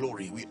Lord in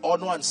glory. We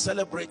honor and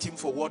celebrate him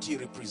for what he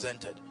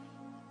represented.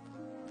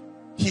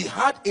 He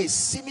had a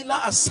similar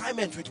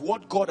assignment with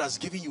what God has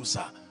given you,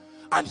 sir.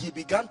 And he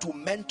began to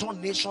mentor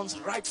nations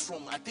right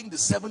from, I think, the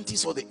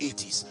 70s or the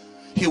 80s.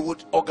 He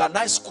would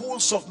organize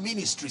schools of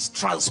ministries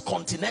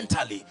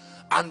transcontinentally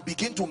and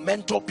begin to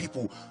mentor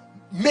people.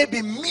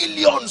 Maybe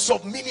millions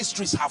of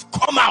ministries have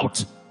come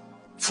out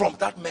from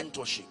that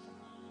mentorship.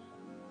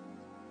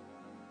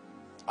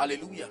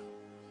 Hallelujah.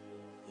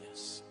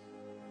 Yes.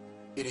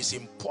 It is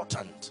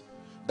important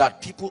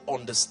that people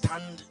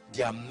understand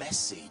their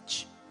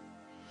message.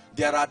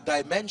 There are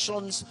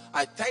dimensions.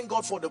 I thank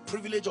God for the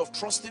privilege of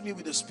trusting me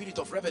with the spirit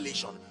of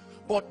revelation.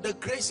 But the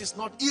grace is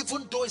not,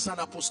 even though it's an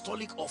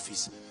apostolic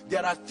office,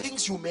 there are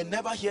things you may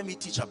never hear me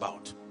teach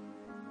about.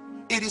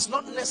 It is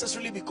not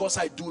necessarily because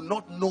I do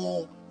not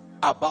know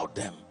about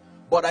them,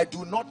 but I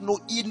do not know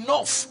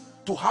enough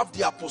to have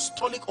the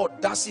apostolic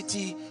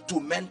audacity to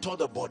mentor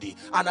the body.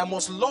 And I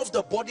must love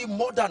the body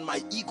more than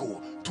my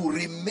ego to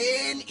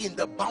remain in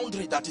the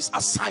boundary that is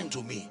assigned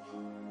to me.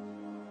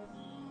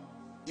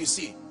 You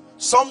see,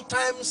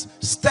 sometimes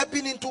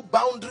stepping into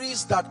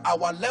boundaries that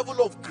our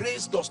level of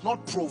grace does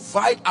not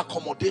provide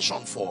accommodation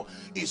for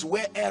is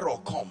where error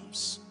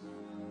comes.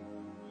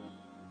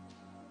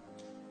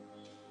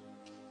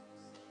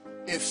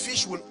 A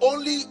fish will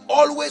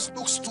always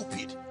look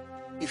stupid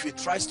if it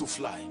tries to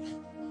fly,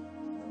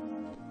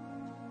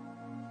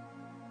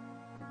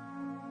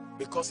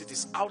 because it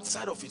is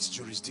outside of its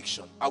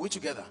jurisdiction. Are we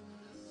together?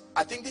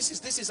 I think this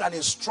is an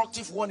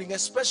instructive warning,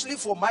 especially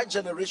for my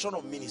generation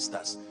of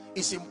ministers.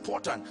 It's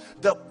important.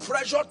 The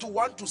pressure to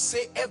want to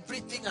say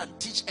everything and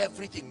teach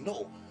everything.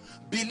 No.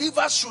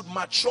 Believers should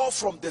mature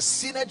from the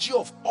synergy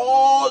of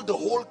all the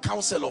whole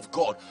counsel of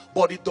God,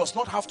 but it does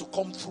not have to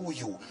come through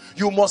you.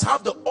 You must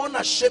have the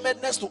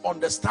unashamedness to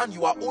understand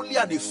you are only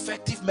an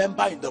effective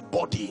member in the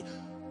body,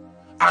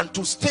 and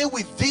to stay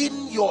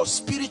within your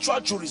spiritual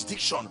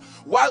jurisdiction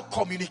while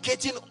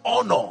communicating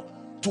honor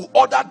to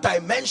other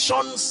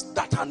dimensions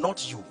that are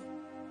not you,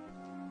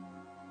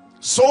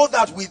 so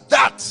that with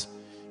that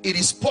it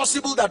is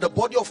possible that the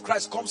body of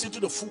Christ comes into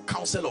the full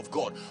counsel of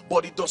God,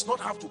 but it does not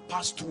have to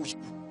pass through you.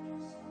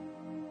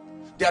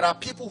 There are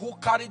people who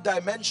carry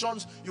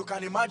dimensions. You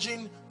can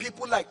imagine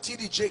people like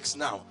T.D. Jakes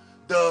now.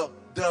 The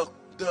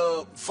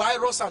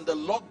virus and the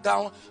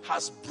lockdown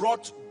has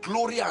brought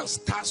glory and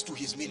stars to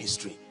his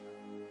ministry.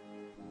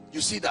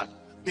 You see that?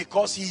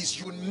 Because he is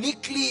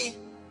uniquely,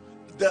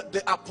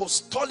 the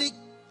apostolic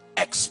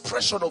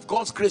expression of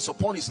God's grace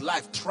upon his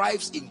life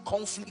thrives in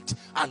conflict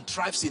and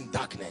thrives in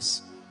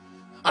darkness.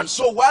 And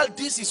so while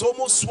this is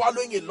almost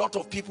swallowing a lot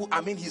of people,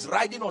 I mean, he's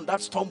riding on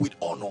that storm with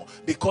honor,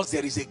 because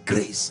there is a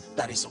grace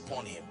that is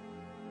upon him.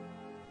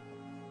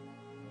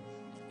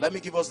 Let me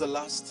give us the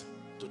last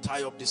to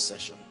tie up this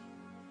session.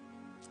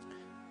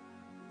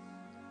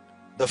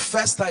 The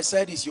first I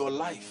said is your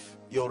life,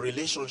 your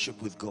relationship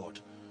with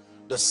God.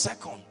 The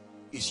second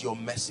is your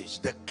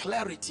message, the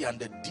clarity and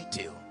the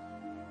detail.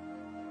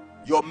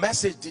 Your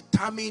message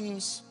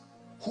determines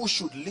who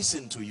should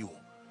listen to you,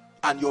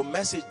 and your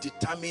message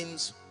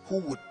determines who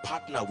would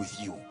partner with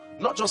you,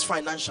 not just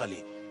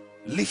financially,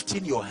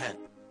 lifting your hand.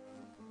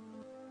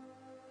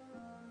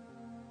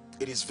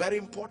 It is very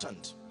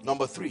important.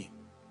 Number 3,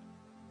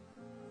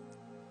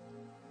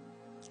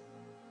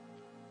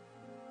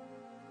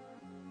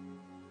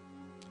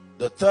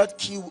 the third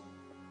key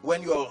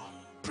when you're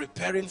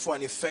preparing for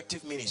an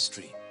effective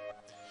ministry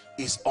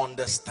is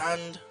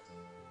understand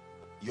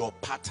your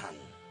pattern.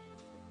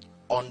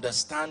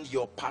 Understand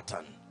your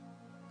pattern.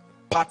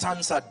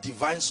 Patterns are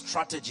divine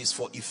strategies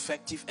for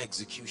effective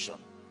execution.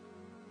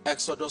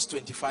 Exodus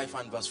 25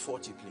 and verse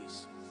 40,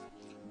 please.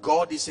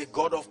 God is a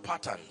God of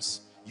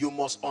patterns. You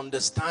must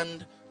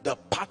understand the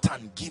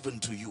pattern given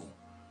to you.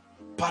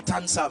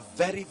 Patterns are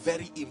very,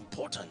 very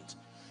important.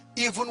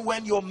 Even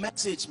when your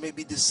message may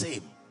be the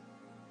same,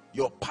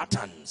 your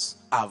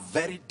patterns are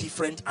very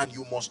different, and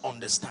you must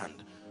understand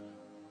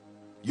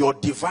your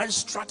divine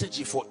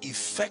strategy for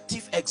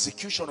effective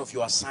execution of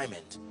your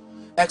assignment.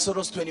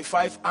 Exodus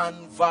 25 and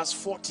verse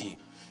 40,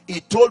 he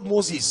told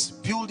Moses,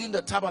 building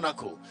the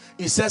tabernacle,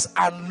 he says,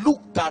 and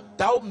look that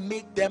thou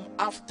make them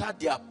after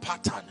their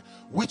pattern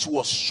which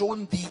was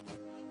shown thee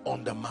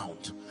on the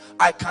mount.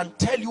 I can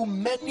tell you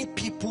many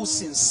people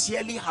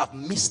sincerely have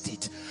missed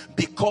it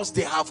because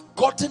they have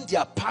gotten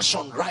their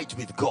passion right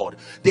with God.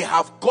 They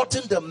have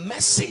gotten the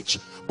message,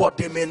 but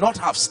they may not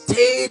have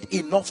stayed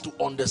enough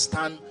to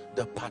understand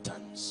the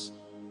patterns.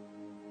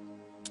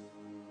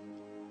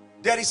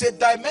 There is a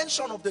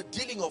dimension of the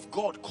dealing of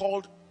God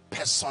called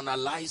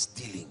personalized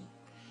dealing.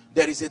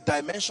 There is a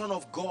dimension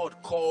of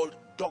God called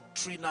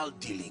doctrinal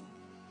dealing.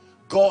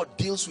 God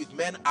deals with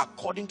men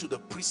according to the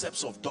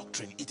precepts of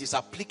doctrine. It is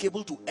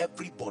applicable to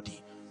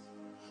everybody.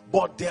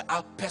 But there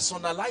are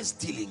personalized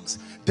dealings,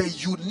 the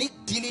unique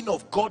dealing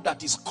of God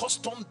that is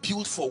custom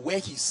built for where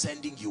he's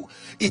sending you.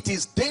 It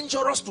is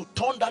dangerous to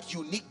turn that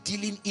unique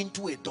dealing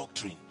into a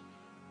doctrine.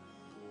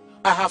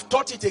 I have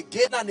taught it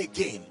again and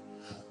again.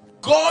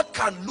 God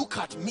can look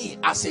at me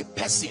as a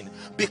person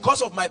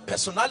because of my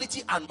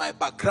personality and my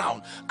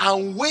background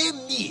and weigh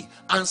me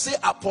and say,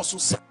 Apostle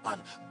Selman,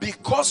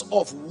 because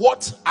of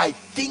what I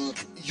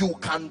think you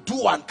can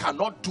do and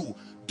cannot do,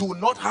 do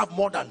not have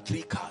more than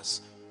 3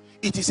 cars.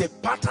 It is a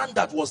pattern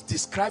that was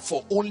described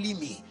for only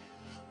me.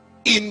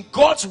 In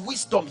God's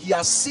wisdom, he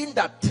has seen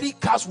that 3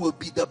 cars will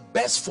be the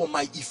best for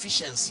my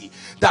efficiency,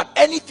 that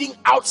anything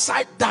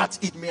outside that,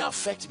 it may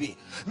affect me.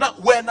 Now,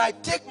 when I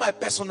take my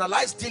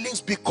personalized dealings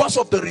because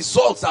of the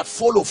results that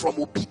follow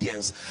from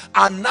obedience,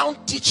 and now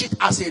teach it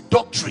as a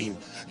doctrine,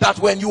 that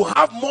when you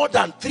have more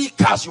than 3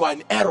 cars, you are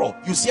in error.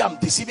 You see, I'm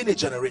deceiving a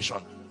generation.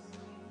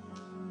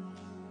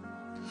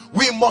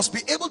 We must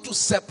be able to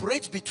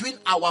separate between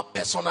our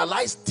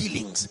personalized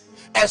dealings,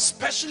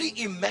 especially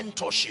in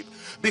mentorship,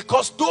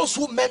 because those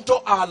who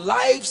mentor our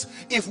lives,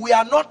 if we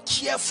are not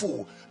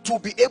careful to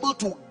be able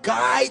to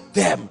guide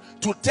them,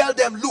 to tell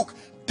them, look,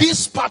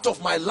 this part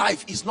of my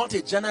life is not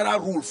a general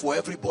rule for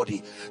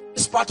everybody.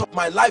 This part of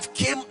my life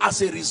came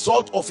as a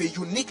result of a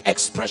unique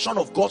expression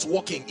of God's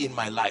working in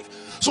my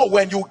life. So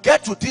when you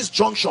get to this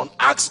junction,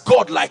 ask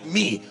God, like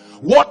me,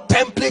 what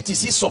template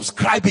is he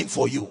subscribing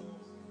for you?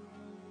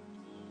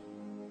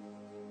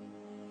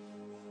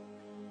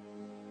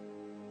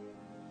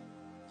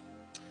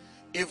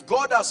 If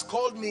God has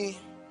called me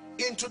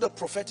into the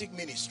prophetic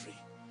ministry,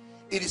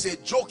 it is a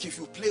joke if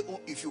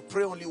you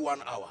pray only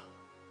 1 hour.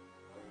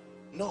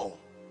 No.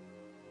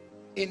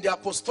 In the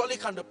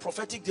apostolic and the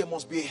prophetic, there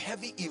must be a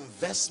heavy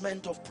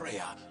investment of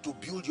prayer to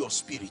build your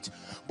spirit.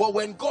 But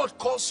when God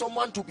calls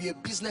someone to be a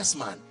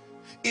businessman,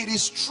 it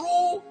is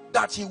true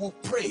that he will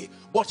pray,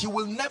 but he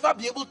will never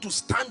be able to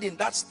stand in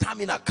that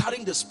stamina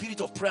carrying the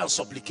spirit of prayer and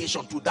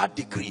supplication to that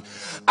degree.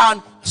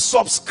 And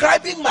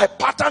subscribing my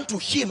pattern to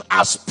him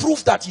as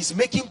proof that he's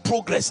making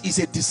progress is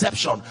a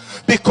deception,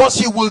 because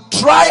he will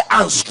try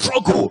and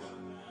struggle.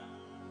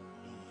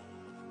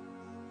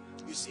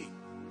 You see,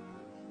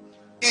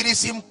 it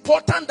is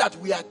important that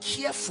we are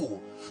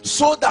careful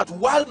so that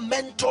while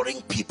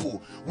mentoring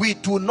people, we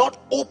do not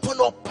open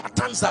up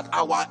patterns that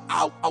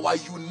our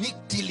unique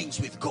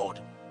dealings with God.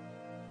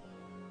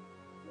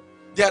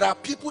 There are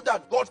people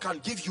that God can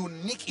give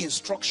unique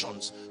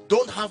instructions.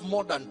 Don't have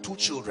more than 2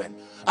 children.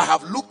 I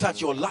have looked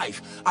at your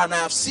life and I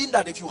have seen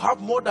that if you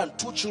have more than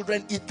 2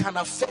 children, it can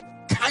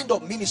affect the kind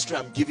of ministry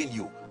I'm giving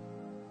you.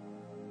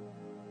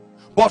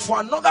 But for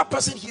another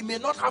person, he may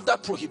not have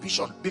that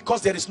prohibition,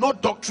 because there is no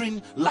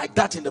doctrine like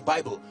that in the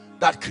Bible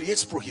that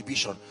creates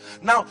prohibition.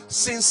 Now,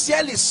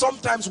 sincerely,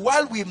 sometimes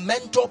while we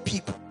mentor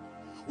people,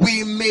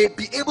 we may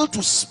be able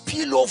to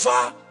spill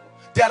over.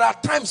 There are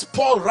times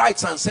Paul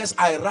writes and says,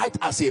 I write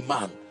as a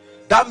man.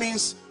 That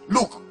means,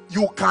 look,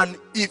 you can,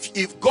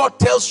 if God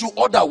tells you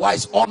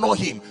otherwise, honor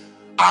him.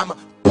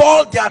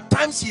 Paul, there are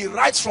times he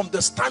writes from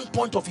the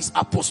standpoint of his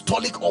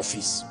apostolic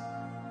office,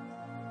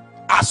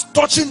 as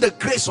touching the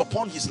grace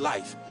upon his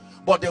life.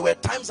 But there were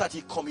times that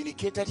he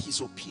communicated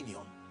his opinion.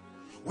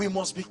 we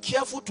must be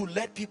careful to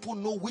let people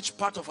know which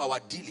part of our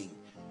dealing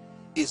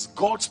is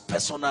God's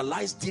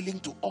personalized dealing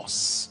to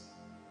us,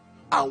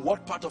 and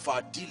what part of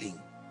our dealing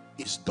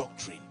is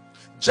doctrine.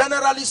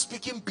 Generally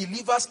speaking,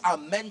 believers are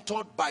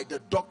mentored by the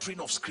doctrine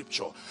of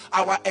Scripture.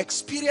 Our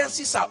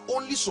experiences are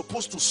only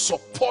supposed to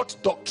support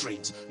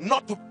doctrines,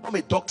 not to become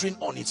a doctrine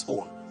on its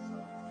own.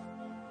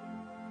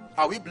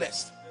 Are we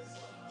blessed?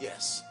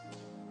 Yes.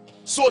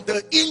 So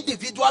the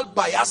individual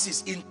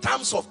biases in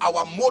terms of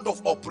our mode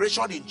of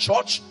operation in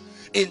church,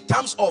 in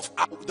terms of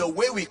the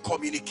way we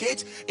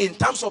communicate, in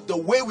terms of the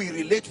way we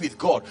relate with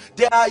God,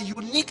 there are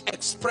unique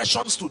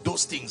expressions to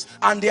those things,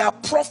 and they are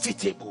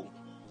profitable.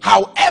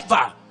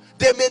 However,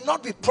 they may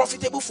not be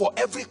profitable for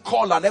every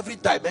call and every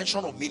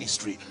dimension of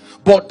ministry,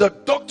 but the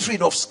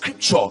doctrine of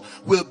Scripture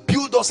will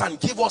build us and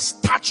give us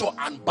stature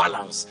and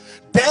balance.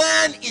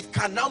 Then it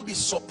can now be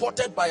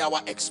supported by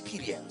our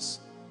experience.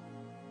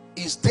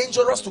 It's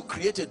dangerous to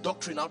create a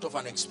doctrine out of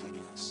an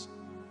experience.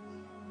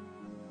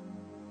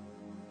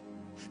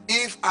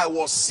 If I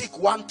was sick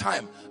one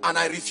time and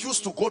I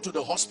refused to go to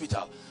the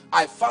hospital,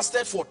 I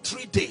fasted for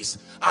 3 days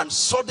and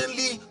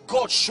suddenly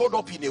God showed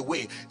up in a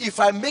way, if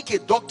I make a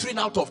doctrine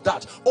out of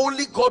that,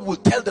 only God will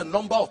tell the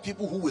number of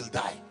people who will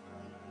die.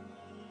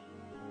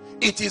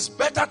 It is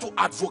better to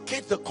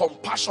advocate the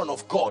compassion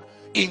of God,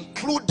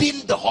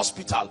 including the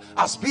hospital,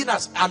 as being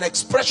as an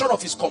expression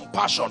of his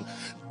compassion.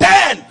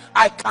 Then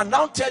I can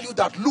now tell you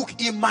that,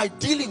 look, in my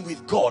dealing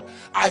with God,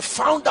 I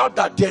found out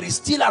that there is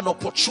still an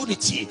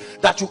opportunity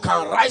that you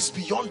can rise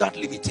beyond that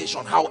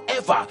limitation.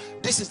 However,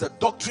 this is the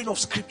doctrine of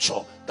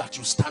Scripture that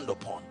you stand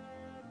upon.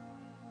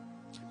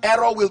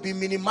 Error will be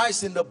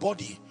minimized in the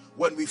body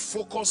when we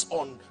focus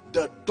on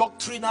the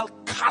doctrinal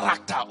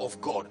character of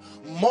God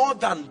more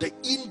than the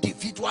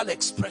individual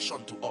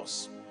expression to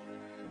us,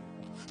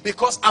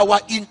 because our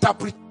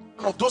interpretation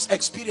of those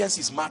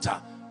experiences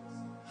matter.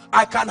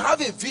 I can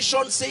have a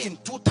vision, say in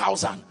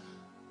 2000,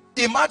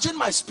 imagine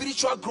my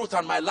spiritual growth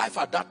and my life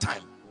at that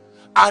time,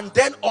 and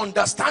then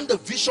understand the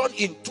vision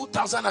in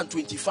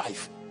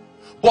 2025.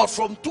 But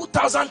from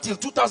 2000 till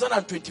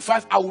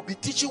 2025, I will be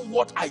teaching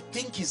what I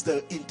think is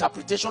the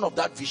interpretation of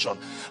that vision,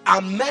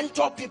 and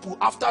mentor people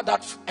after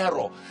that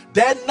error.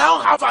 Then now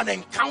have an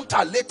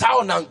encounter later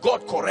on and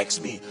God corrects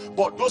me.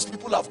 But those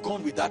people have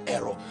gone with that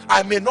error.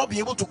 I may not be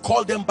able to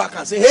call them back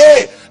and say,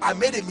 hey, I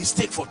made a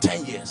mistake for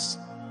 10 years.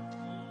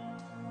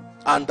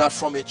 And that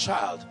from a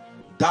child,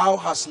 thou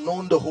hast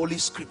known the Holy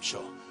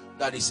Scripture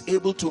that is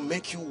able to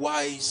make you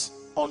wise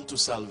unto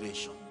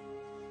salvation.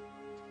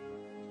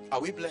 Are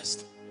we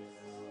blessed?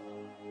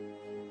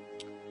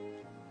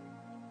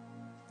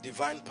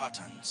 Divine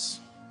patterns.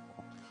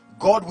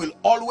 God will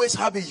always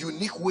have a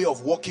unique way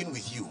of working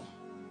with you.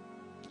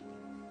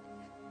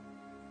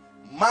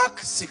 Mark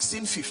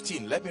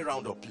 16:15. Let me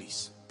round up,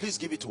 please. Please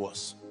give it to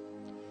us.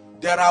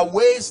 There are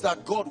ways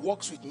that God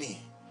works with me,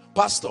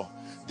 Pastor.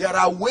 There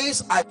are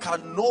ways I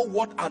can know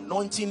what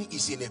anointing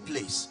is in a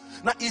place.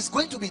 Now, it's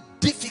going to be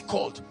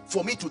difficult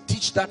for me to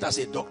teach that as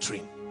a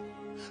doctrine.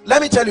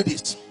 Let me tell you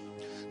this.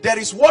 There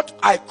is what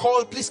I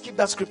call, please keep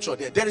that scripture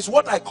there. There is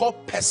what I call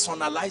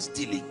personalized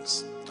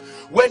dealings.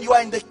 When you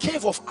are in the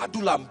cave of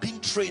Adullam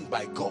being trained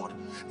by God,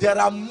 there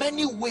are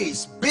many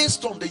ways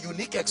based on the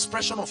unique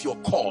expression of your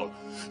call.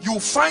 You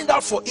find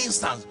out, for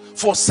instance,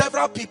 for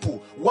several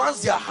people,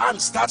 once their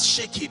hand starts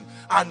shaking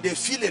and they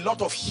feel a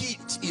lot of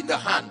heat in the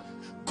hand,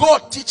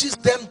 God teaches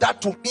them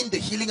that to mean the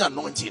healing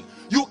anointing.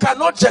 You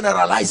cannot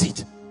generalize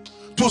it.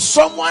 To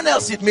someone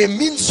else, it may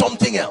mean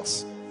something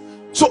else.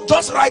 So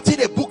just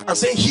writing a book and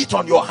saying heat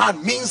on your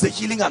hand means the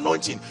healing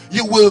anointing,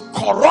 you will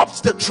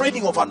corrupt the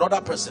training of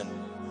another person.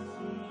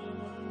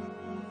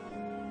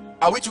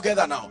 Are we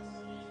together now?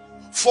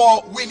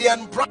 For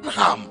William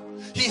Branham,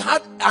 he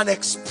had an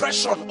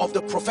expression of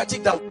the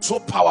prophetic that was so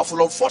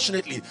powerful.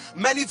 Unfortunately,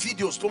 many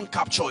videos don't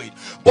capture it.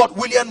 But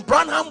William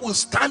Branham will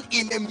stand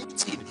in a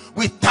meeting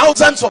with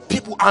thousands of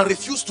people and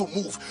refuse to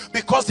move,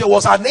 because there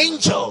was an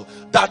angel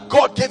that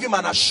God gave him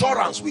an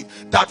assurance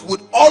with that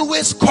would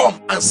always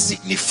come and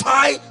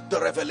signify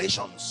the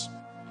revelations.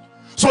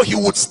 So he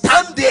would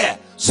stand there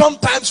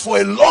sometimes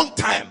for a long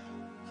time,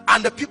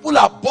 and the people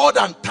are bored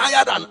and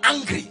tired and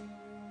angry,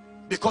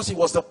 because it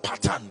was the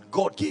pattern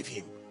God gave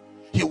him.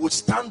 He would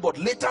stand, but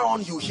later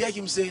on you hear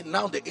him say,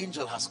 now the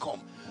angel has come,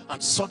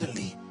 and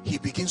suddenly he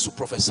begins to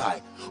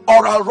prophesy.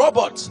 Oral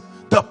Roberts,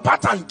 the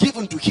pattern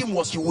given to him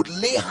was he would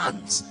lay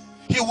hands.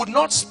 He would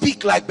not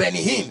speak like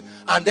Benny Hinn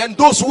and then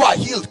those who are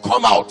healed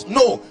come out.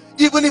 No,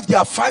 even if there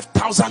are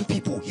 5,000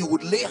 people, he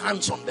would lay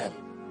hands on them.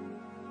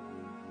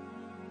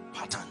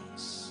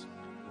 Patterns.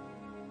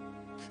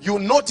 You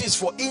notice,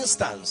 for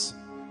instance,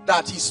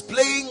 that he's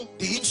playing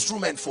the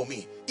instrument for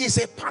me. It's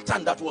a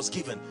pattern that was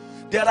given.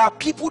 There are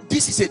people,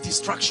 this is a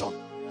distraction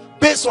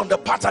based on the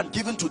pattern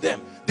given to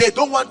them. They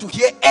don't want to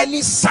hear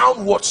any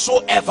sound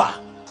whatsoever.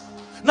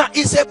 Now,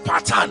 it's a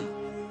pattern.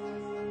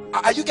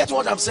 Are you getting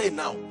what I'm saying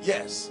now?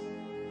 Yes.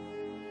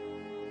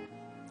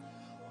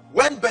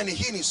 When Benny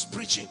Hinn is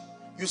preaching,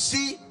 you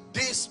see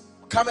these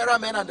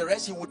cameramen and the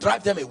rest, he will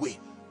drive them away.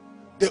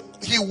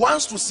 He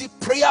wants to see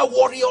prayer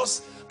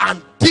warriors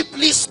and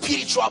deeply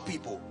spiritual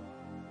people.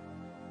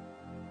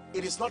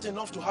 It is not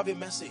enough to have a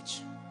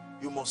message.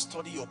 You must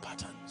study your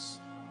patterns.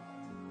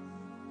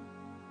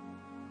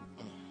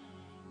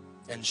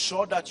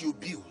 Ensure that you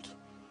build,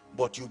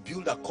 but you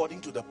build according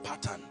to the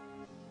pattern.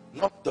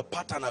 Not the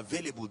pattern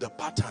available, the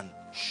pattern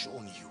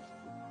shown you.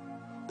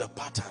 The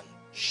pattern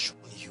shown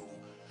you.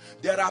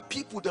 There are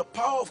people, the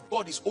power of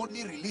God is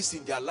only released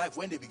in their life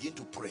when they begin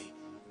to pray.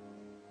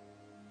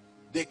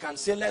 They can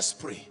say, let's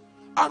pray.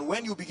 And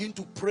when you begin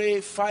to pray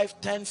 5,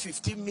 10,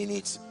 15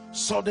 minutes,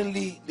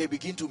 suddenly they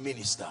begin to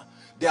minister.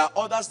 There are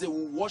others, they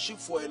will worship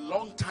for a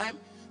long time.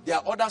 There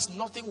are others,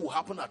 nothing will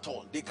happen at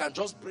all. They can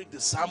just break the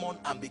sermon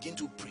and begin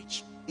to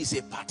preach. It's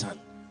a pattern.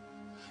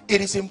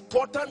 It is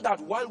important that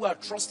while we are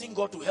trusting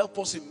God to help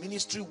us in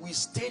ministry, we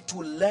stay to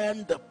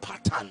learn the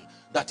pattern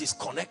that is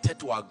connected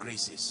to our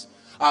graces.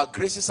 Our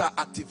graces are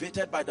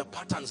activated by the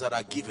patterns that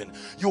are given.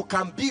 You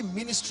can be in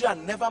ministry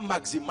and never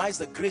maximize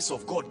the grace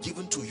of God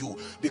given to you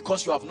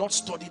because you have not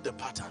studied the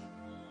pattern.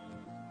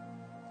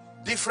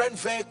 Different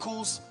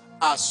vehicles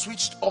are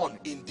switched on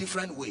in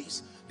different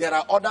ways. There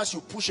are others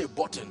you push a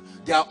button.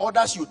 There are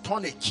others you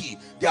turn a key.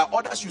 There are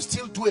others you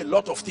still do a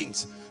lot of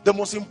things. The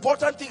most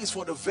important thing is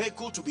for the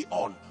vehicle to be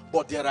on,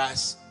 but there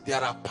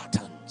are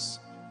patterns.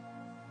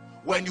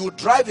 When you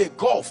drive a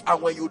Golf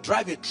and when you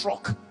drive a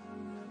truck,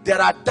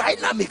 there are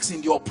dynamics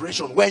in the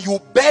operation. When you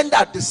bend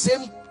at the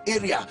same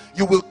area,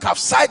 you will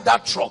capsize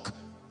that truck.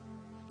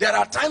 There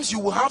are times you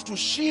will have to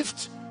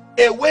shift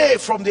away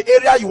from the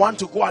area you want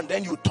to go and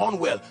then you turn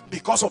well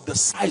because of the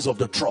size of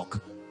the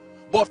truck.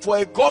 But for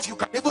a Golf, you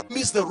can even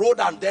miss the road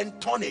and then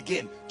turn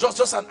again.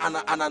 Just an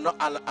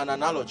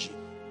analogy.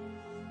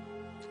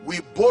 We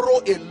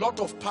borrow a lot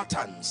of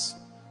patterns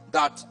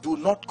that do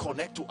not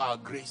connect to our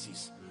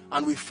graces.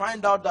 And we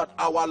find out that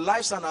our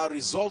lives and our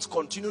results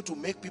continue to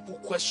make people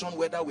question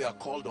whether we are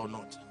called or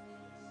not.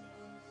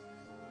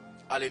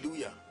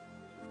 Hallelujah.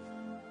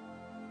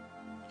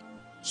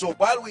 So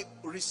while we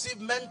receive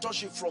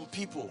mentorship from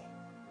people,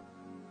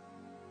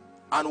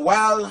 and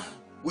while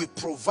we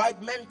provide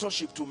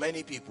mentorship to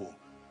many people,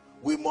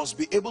 we must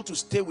be able to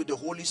stay with the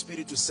Holy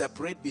Spirit to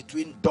separate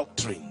between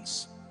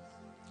doctrines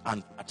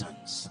and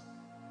patterns.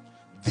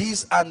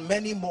 These and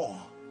many more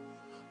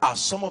are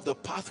some of the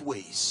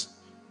pathways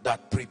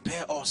that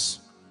prepare us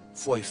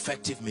for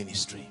effective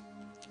ministry.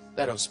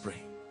 Let us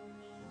pray.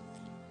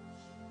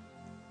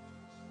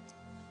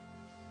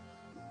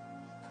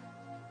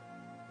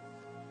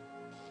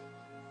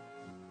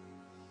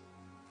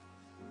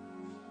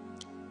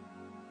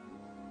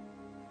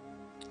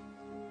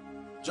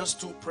 Just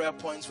 2 prayer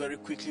points very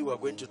quickly. We're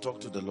going to talk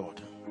to the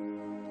Lord.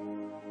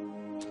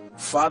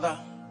 Father,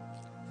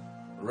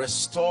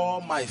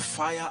 restore my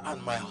fire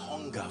and my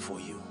hunger for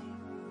you.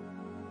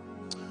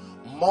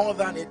 More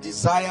than a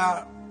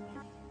desire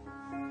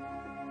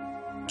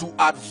to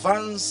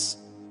advance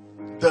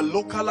the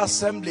local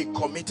assembly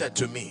committed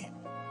to me,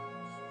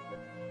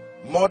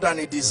 more than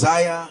a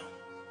desire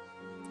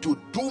to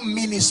do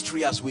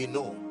ministry as we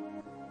know.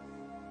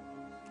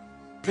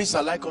 Please,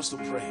 I'd like us to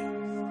pray.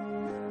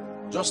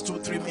 Just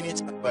 2-3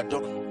 minutes and we're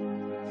done.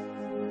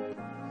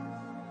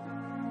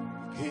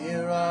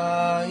 Here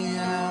I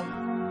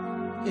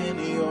am in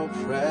your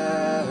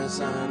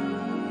presence.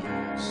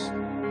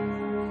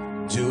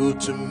 Do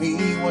to me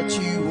what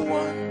you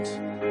want.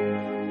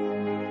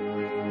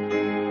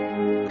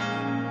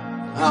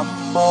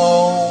 I'm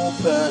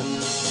open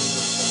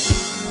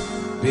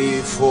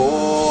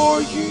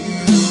before you,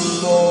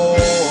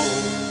 Lord.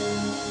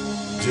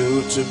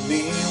 Do to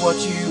me what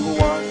you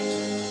want.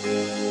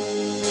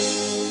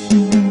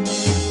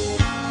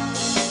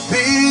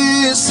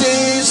 This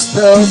is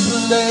the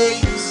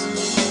place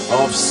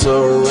of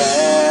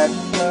surrender.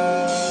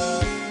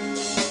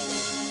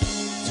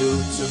 Do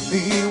to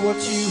me what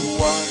you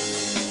want.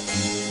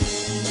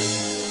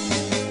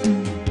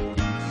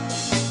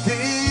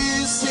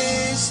 This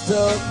is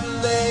the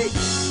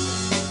place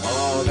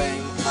of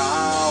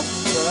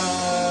encounter.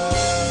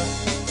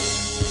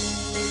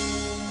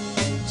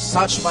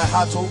 Search my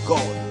heart, oh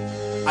God.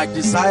 I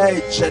desire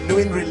a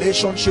genuine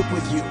relationship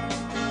with you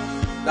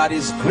that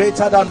is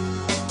greater than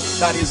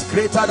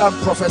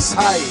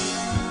prophesying,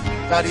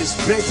 that is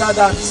greater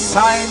than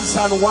signs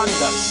and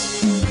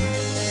wonders,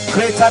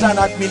 greater than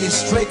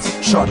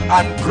administration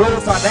and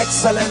growth and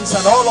excellence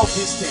and all of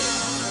these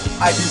things.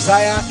 I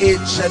desire a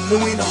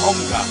genuine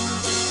hunger.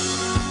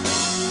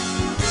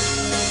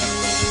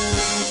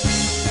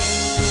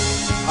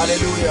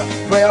 Hallelujah.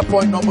 Prayer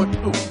point number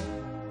 2.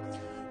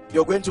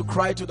 You're going to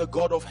cry to the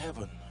God of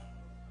heaven.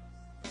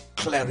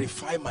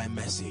 Clarify my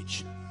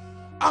message.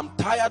 I'm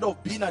tired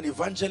of being an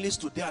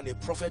evangelist today and a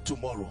prophet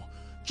tomorrow,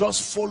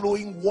 just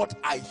following what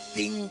I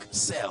think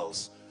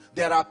sells.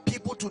 There are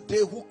people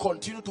today who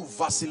continue to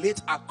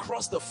vacillate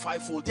across the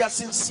fivefold. They are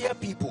sincere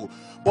people,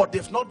 but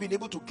they've not been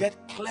able to get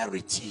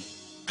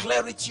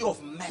clarity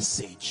of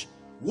message.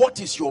 What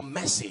is your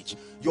message?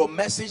 Your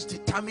message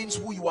determines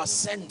who you are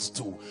sent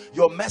to.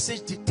 Your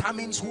message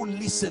determines who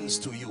listens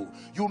to you.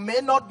 You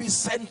may not be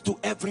sent to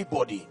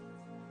everybody.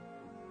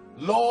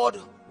 Lord,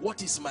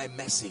 what is my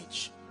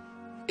message?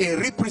 a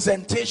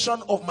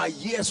representation of my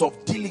years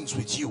of dealings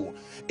with you,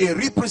 a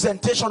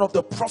representation of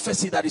the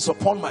prophecy that is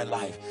upon my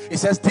life. It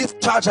says, this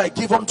charge I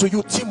give unto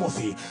you,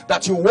 Timothy,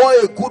 that you war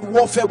a good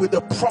warfare with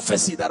the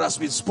prophecy that has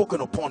been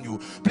spoken upon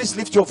you. Please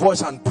lift your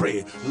voice and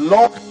pray.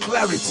 Lord,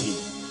 clarity,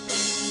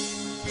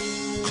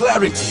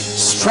 clarity,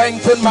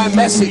 strengthen my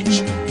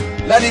message.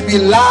 Let it be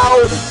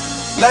loud,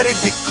 let it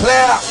be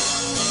clear,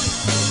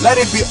 let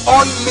it be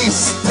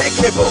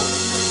unmistakable.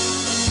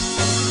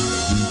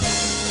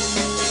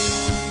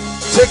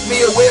 Take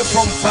me away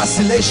from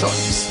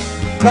vacillations.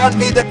 Grant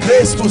me the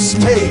grace to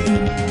stay,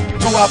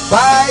 to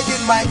abide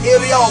in my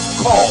area of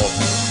call,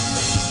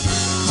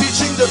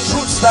 teaching the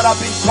truths that have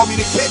been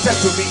communicated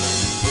to me.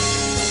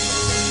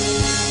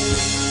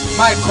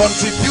 My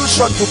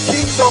contribution to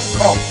kingdom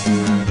come.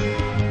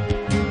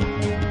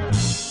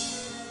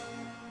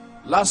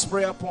 Last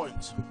prayer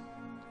point.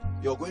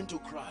 You're going to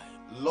cry,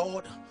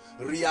 Lord,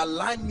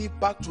 realign me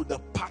back to the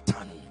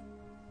pattern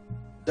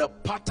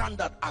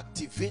that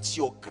activates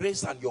your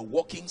grace and your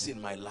workings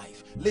in my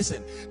life.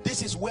 Listen,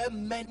 this is where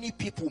many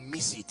people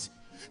miss it.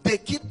 They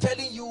keep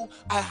telling you,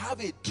 I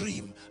have a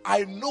dream,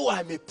 I know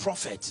I'm a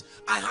prophet,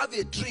 I have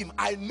a dream,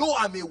 I know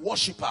I'm a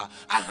worshiper,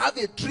 I have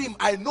a dream,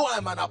 I know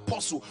I'm an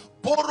apostle.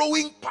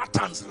 Borrowing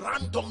patterns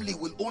randomly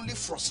will only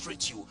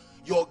frustrate you.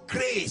 Your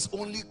grace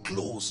only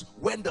glows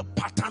when the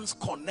patterns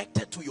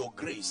connected to your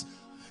grace.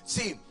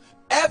 See,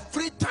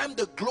 every time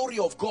the glory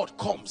of God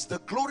comes,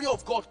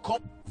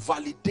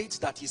 validates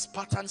that his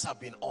patterns have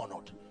been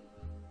honored.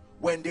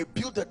 When they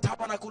built the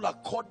tabernacle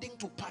according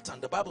to pattern,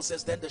 the Bible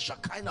says then the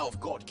Shekinah of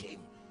God came.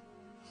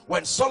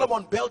 When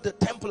Solomon built the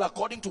temple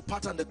according to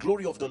pattern, the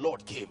glory of the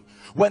Lord came.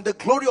 When the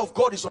glory of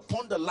God is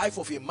upon the life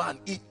of a man,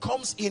 it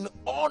comes in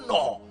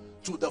honor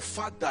to the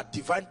fact that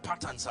divine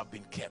patterns have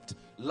been kept.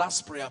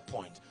 Last prayer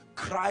point.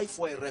 Cry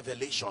for a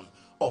revelation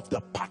of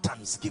the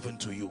patterns given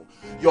to you.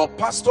 Your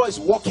pastor is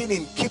walking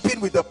in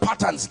keeping with the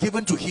patterns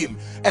given to him,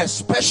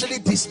 especially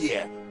this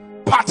year.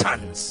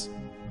 Patterns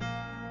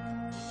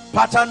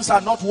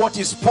are not what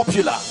is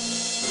popular.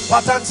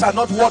 Patterns are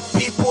not what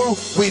people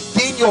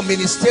within your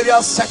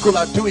ministerial circle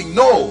are doing.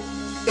 No,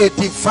 a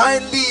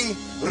divinely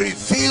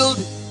revealed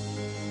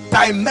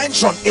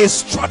dimension, a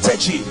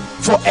strategy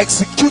for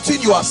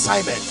executing your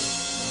assignment,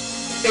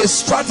 a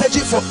strategy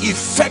for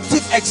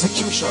effective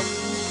execution.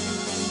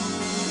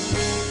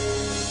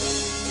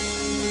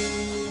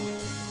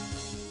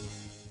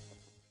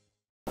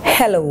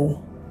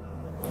 Hello.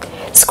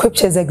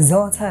 Scriptures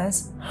exhort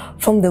us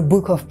from the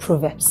book of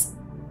Proverbs.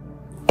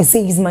 It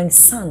says, my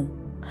son,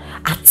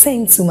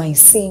 attend to my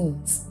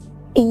sayings,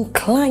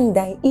 incline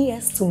thy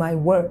ears to my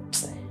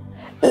words,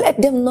 let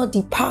them not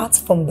depart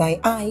from thy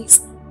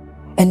eyes,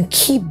 and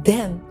keep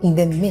them in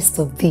the midst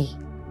of thee.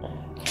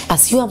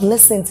 As you have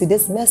listened to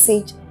this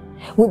message,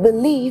 we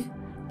believe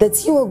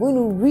that you are going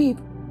to reap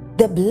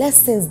the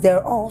blessings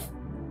thereof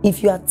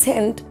if you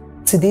attend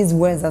to these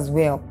words as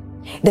well.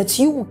 That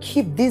you will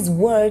keep these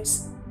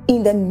words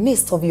in the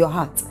midst of your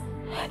heart.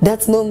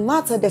 That no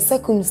matter the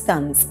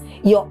circumstance,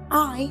 your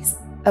eyes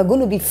are going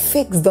to be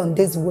fixed on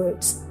these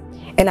words.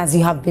 And as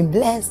you have been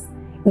blessed,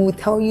 we will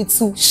tell you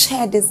to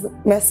share this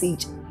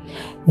message.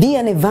 Be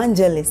an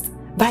evangelist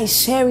by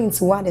sharing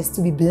to others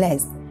to be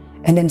blessed.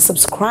 And then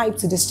subscribe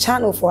to this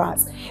channel for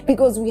us,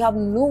 because we have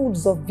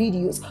loads of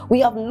videos,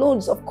 we have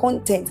loads of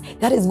content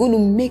that is going to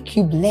make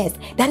you blessed,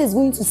 that is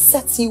going to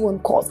set you on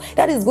course,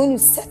 that is going to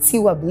set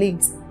you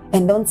ablaze.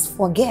 And don't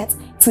forget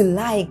to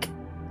like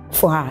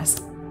for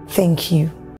us. Thank you.